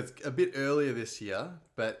it's a bit earlier this year,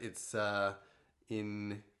 but it's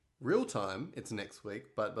in real time. It's next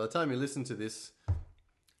week. But by the time you listen to this,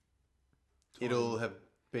 it'll have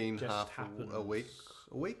been a week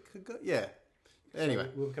ago. Yeah. Anyway,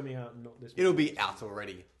 so we're coming out not this. It'll be out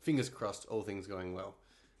already. Fingers crossed. All things going well,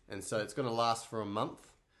 and so it's going to last for a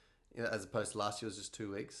month, as opposed to last year was just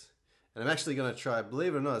 2 weeks. And I'm actually going to try.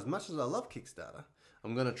 Believe it or not, as much as I love Kickstarter,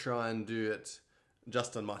 I'm going to try and do it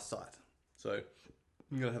just on my site. So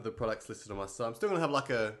I'm going to have the products listed on my site. I'm still going to have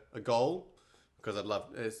like a goal. Because I'd love...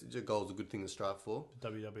 a goal is a good thing to strive for.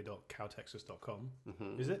 www.cowtexas.com.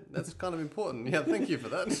 Is it? That's kind of important. Yeah, thank you for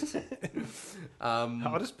that.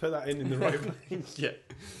 I'll just put that in the right place. Yeah.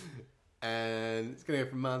 And it's going to go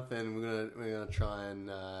for a month, and we're gonna try and...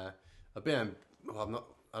 I don't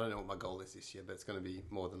know what my goal is this year, but it's going to be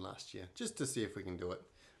more than last year. Just to see if we can do it.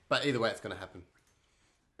 But either way, it's going to happen.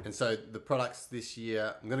 And so the products this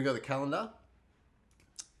year... I'm going to go to the calendar.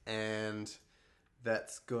 And...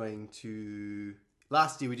 that's going to...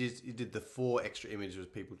 Last year you did the 4 extra images.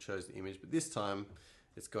 People chose the image. But this time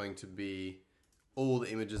it's going to be all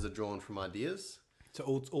the images are drawn from ideas. So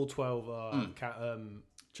all 12 are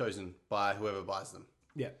chosen by whoever buys them.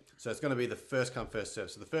 Yeah. So it's going to be the first come, first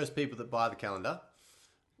serve. So the first people that buy the calendar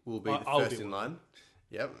will be the first in line.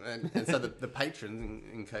 Yep. And so the patrons,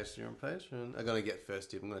 in case you're on Patreon, are going to get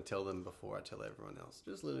first dibs. I'm going to tell them before I tell everyone else.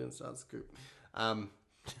 Just a little inside scoop.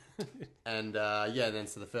 And then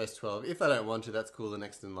so the first 12, if they don't want to, that's cool. The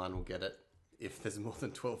next in line will get it. If there's more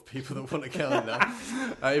than 12 people that want a calendar,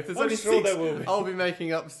 if there's only 6, there will be. I'll be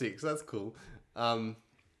making up 6. That's cool. So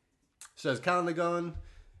there's calendar going.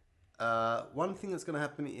 One thing that's going to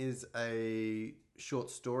happen is a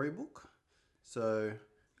short story book. So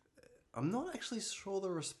I'm not actually sure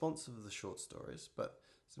the response of the short stories, but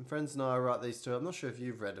some friends and I write these too. I'm not sure if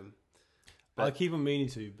you've read them. I keep on meaning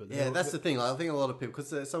to, but yeah, that's the thing. Like, I think a lot of people,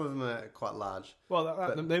 because some of them are quite large. Well,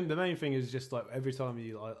 the main thing is just like every time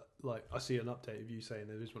I see an update of you saying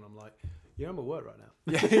there is one, I'm like, yeah, I'm at work right now.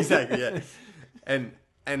 Yeah, exactly. Yeah,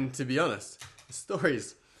 and to be honest, the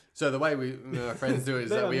stories. So the way my friends do it is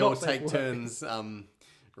that we all take turns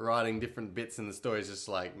writing different bits, and the story's just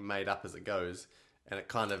like made up as it goes, and it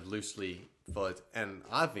kind of loosely follows. And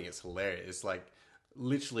I think it's hilarious. Like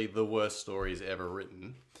literally the worst stories ever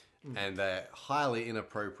written. And they're highly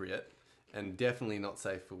inappropriate and definitely not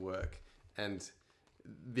safe for work. And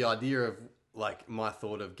the idea of like my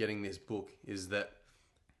thought of getting this book is that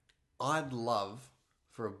I'd love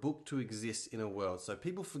for a book to exist in a world so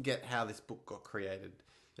people forget how this book got created.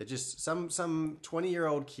 They're just some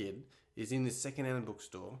 20-year-old kid is in this secondhand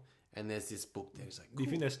bookstore and there's this book there. He's like, Do you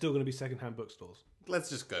think there's still going to be secondhand bookstores? let's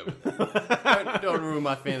just go with it. don't ruin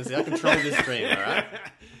my fantasy. I control this stream, all right?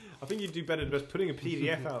 I think you'd do better than just putting a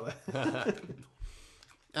PDF out there.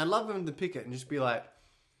 I'd love them to pick it and just be like,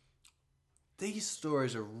 these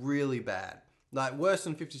stories are really bad. Like, worse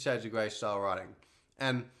than 50 Shades of Grey style writing.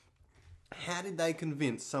 And how did they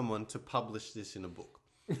convince someone to publish this in a book?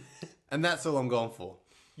 And that's all I'm going for.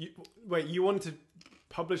 You wanted to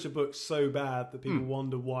publish a book so bad that people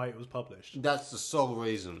wonder why it was published? That's the sole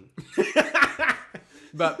reason.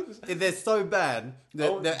 But if they're so bad,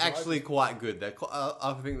 they're actually quite good.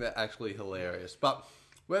 I think they're actually hilarious. But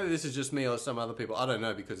whether this is just me or some other people, I don't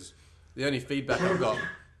know, because the only feedback I've got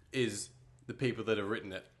is the people that have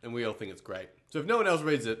written it, and we all think it's great. So if no one else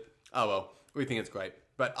reads it, oh well, we think it's great.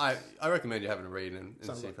 But I recommend you having a read and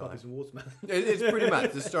Sounds see like if you like Puppies and Watermelon. It's pretty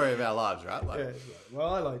much the story of our lives, right? Like, Yeah, it's like,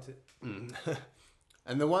 well, I liked it.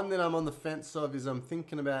 And the one that I'm on the fence of is I'm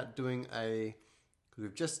thinking about doing because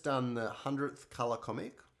we've just done the 100th colour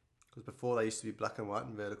comic, because before they used to be black and white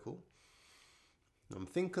and vertical. I'm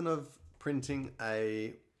thinking of printing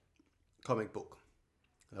a comic book.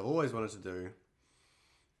 I've always wanted to do,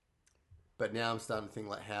 but now I'm starting to think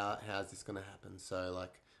like, how's this going to happen? So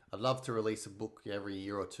like, I'd love to release a book every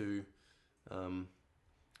year or two, but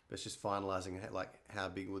it's just finalising like how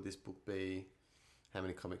big would this book be, how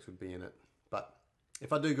many comics would be in it. But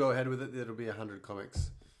if I do go ahead with it, it'll be 100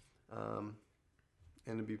 comics, and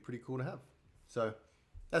it'd be pretty cool to have. So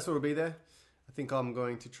that's what will be there. I think I'm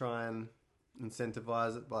going to try and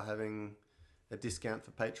incentivize it by having a discount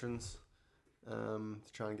for patrons, to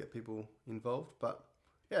try and get people involved. But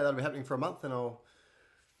yeah, that'll be happening for a month, and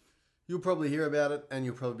you'll probably hear about it, and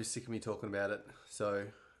you'll probably be sick of me talking about it. So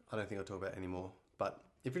I don't think I'll talk about it anymore. But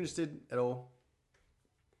if you're interested at all,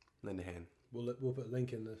 lend a hand. We'll put a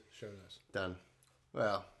link in the show notes. Done.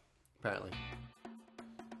 Well, apparently.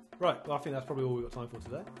 Right, well, I think that's probably all we've got time for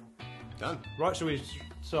today. Done. Right, so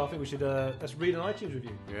I think we should let's read an iTunes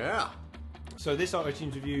review. Yeah. So this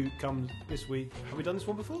iTunes review comes this week. Have we done this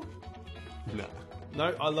one before? No.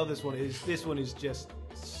 No, I love this one. This one is just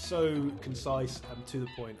so concise and to the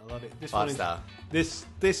point. I love it. This 5 one star. This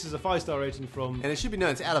is a 5-star rating from. And it should be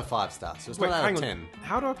known it's out of 5 stars, so it's not out hang of on. 10.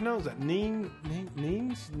 How do I pronounce that? Neens.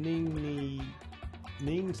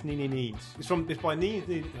 It's by Neens.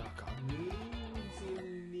 Oh God.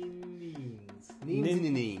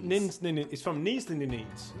 It's from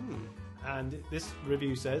Neens. And this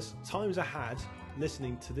review says, "Times I had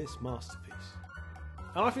listening to this masterpiece."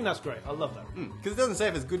 And I think that's great. I love that. Because it doesn't say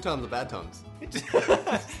if it's good times or bad times.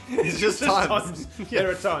 It's just times. There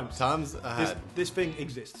are times. Times I had. This thing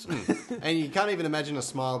exists. And you can't even imagine a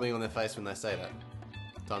smile being on their face when they say that.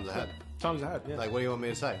 Times I had. Times I had, yeah. Like, what do you want me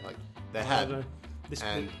to say? Like, they I had. don't know.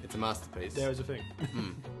 And it's a masterpiece. There is a thing.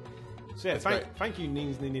 So yeah, thank you,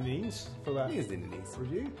 Neens, for that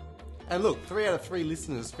review. And look, 3 out of 3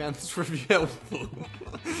 listeners found this review helpful.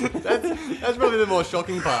 that's probably the more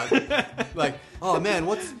shocking part. Like, oh man,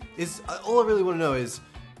 all I really want to know is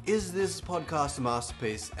this podcast a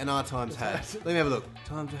masterpiece? And our times had. Let me have a look.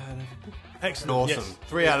 Times I had. Excellent. Awesome. Yes.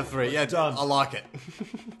 3 out of 3. Yeah, Done. I like it.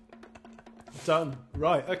 Done.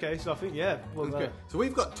 Right. Okay. So I think well, So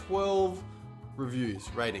we've got 12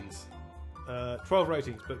 ratings. 12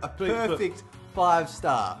 ratings, but A perfect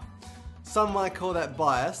 5-star. Some might call that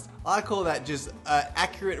biased. I call that just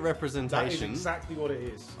accurate that is representation exactly what it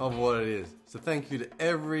is. of what it is. So thank you to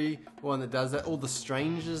everyone that does that. All the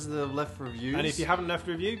strangers that have left reviews. And if you haven't left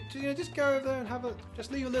a review, just go over there and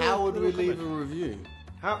just leave a little. how would we little leave a comment. review?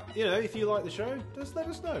 How if you like the show, just let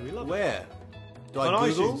us know. We love it. Where? Do I On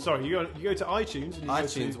Google? iTunes. Sorry, you go to iTunes. And you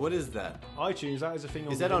iTunes. Go What is that? to iTunes. That is a thing.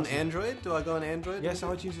 Is the that on internet. Android? Do I go on Android? Yes,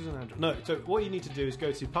 iTunes is on Android. No, so what you need to do is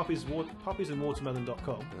go to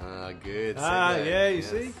puppiesandwatermelon.com. Ah, good. Ah, segue. yeah, you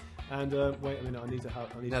Yes. see. And wait a minute, I need to.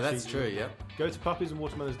 No, that's cheat true. you. Yep. Go to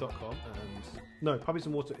puppiesandwatermelons.com and no, puppies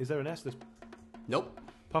and water. Is there an S? There's Nope.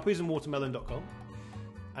 puppiesandwatermelon.com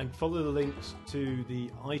and follow the links to the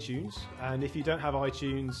iTunes. And if you don't have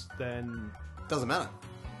iTunes, then Doesn't matter.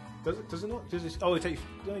 does it not? Does it? Oh, it takes.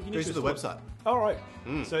 No, you need Goes to the install it. website. All right.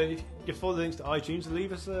 So if you follow the links to iTunes,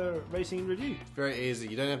 leave us a rating and review. Very easy.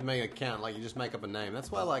 You don't have to make an account. Like, you just make up a name.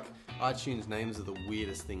 That's why, like, iTunes names are the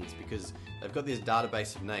weirdest things, because they've got this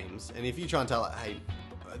database of names. And if you try and tell, like, hey,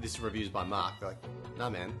 this review's by Mark, they're like, nah,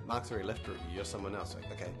 man, Mark's already left a review. You're someone else.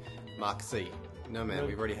 Like, okay, Mark C. No, man,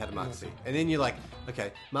 we've already had a Mark C. And then you're like,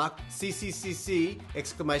 okay, Mark C,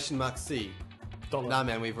 exclamation mark C. Dollar. Nah,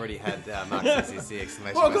 man, we've already had Mark C,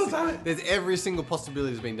 exclamation Oh, mark God C. damn it. There's every single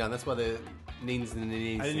possibility that's been done. That's why the Neens and the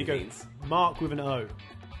Neens And then you go Neens. Mark with an O.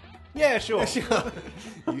 Yeah, sure.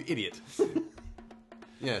 You idiot.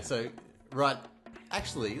 Yeah, so write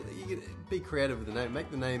actually, you can be creative with the name. Make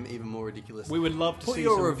the name even more ridiculous. We would love to put see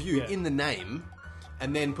your some, review yeah. in the name,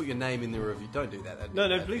 and then put your name in the review. Don't do that. That'd be No,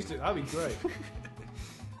 bad. please do. That'd be great.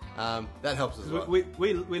 That helps as well. we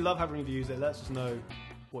love having reviews. It lets us know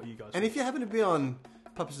what you guys And if you happen to be on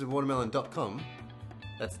puppiesandwatermelon.com,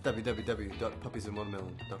 that's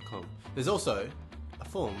www.puppiesandwatermelon.com. There's also a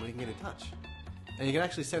form where you can get in touch. And you can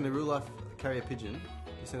actually send a real life carrier pigeon.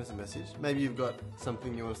 You send us a message. Maybe you've got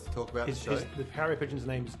something you want us to talk about. the carrier pigeon's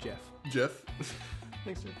name is Jeff. Jeff.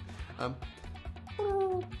 Thanks, Jeff.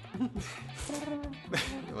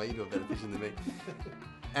 Well, you do a better pigeon than me.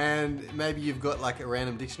 And maybe you've got like a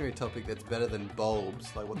random dictionary topic that's better than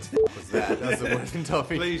bulbs. Like, what the f was that? That's the worst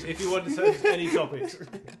topic. Please, if you want to send us any topics.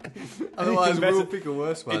 Otherwise, better. we'll pick a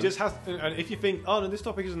worse one. It just has to, and if you think, oh no, this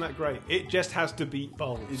topic isn't that great, it just has to beat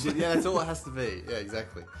bulbs. Yeah, that's all it has to be. Yeah,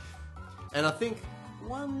 exactly. And I think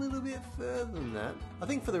one little bit further than that. I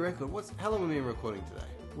think for the record, how long have we been recording today?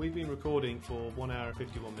 We've been recording for 1 hour and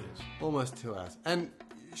 51 minutes. Almost 2 hours. And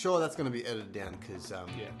sure, that's going to be edited down because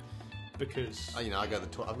because I go to the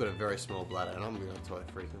toilet. I've got a very small bladder, and I'm going to the toilet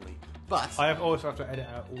frequently. But I always have to edit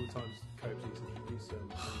out all the times Cope's eaten.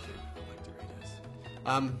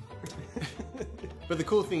 But the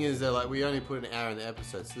cool thing is that like we only put an hour in the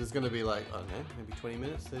episode, so there's going to be like, I don't know, maybe 20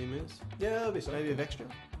 minutes, 30 minutes, Yeah, that'll be something. maybe of extra.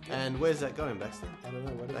 And where's that going, Baxter? I don't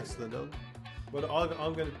know. Next to the dog. Well,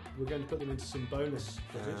 we're going to put them into some bonus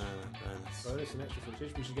footage, bonus and extra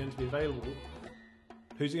footage, which is going to be available.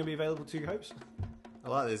 Who's it going to be available to, Hopes? I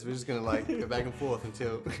like this. We're just going to like go back and forth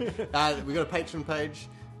until we got a Patreon page,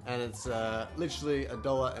 and it's literally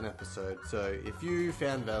 $1 an episode. So if you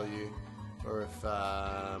found value, or if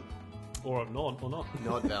Or not.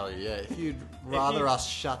 not value, yeah. If you'd rather us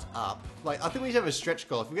shut up, like I think we should have a stretch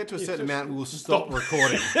goal. If we get to a certain amount, we will stop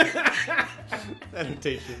recording. That'll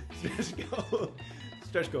teach you.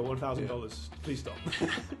 Stretch goal, $1,000. Please stop.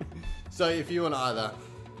 So if you want to either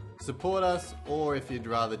support us, or if you'd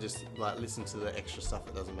rather just like listen to the extra stuff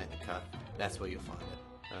that doesn't make the cut, that's where you'll find it.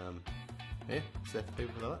 Yeah, is that for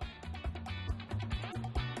people for that?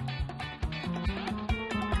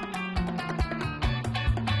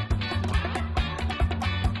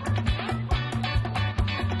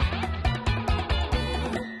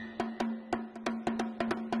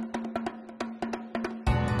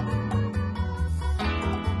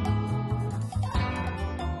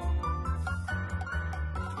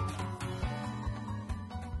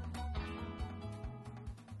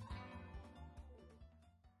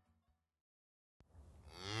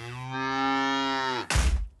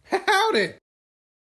 Howdy!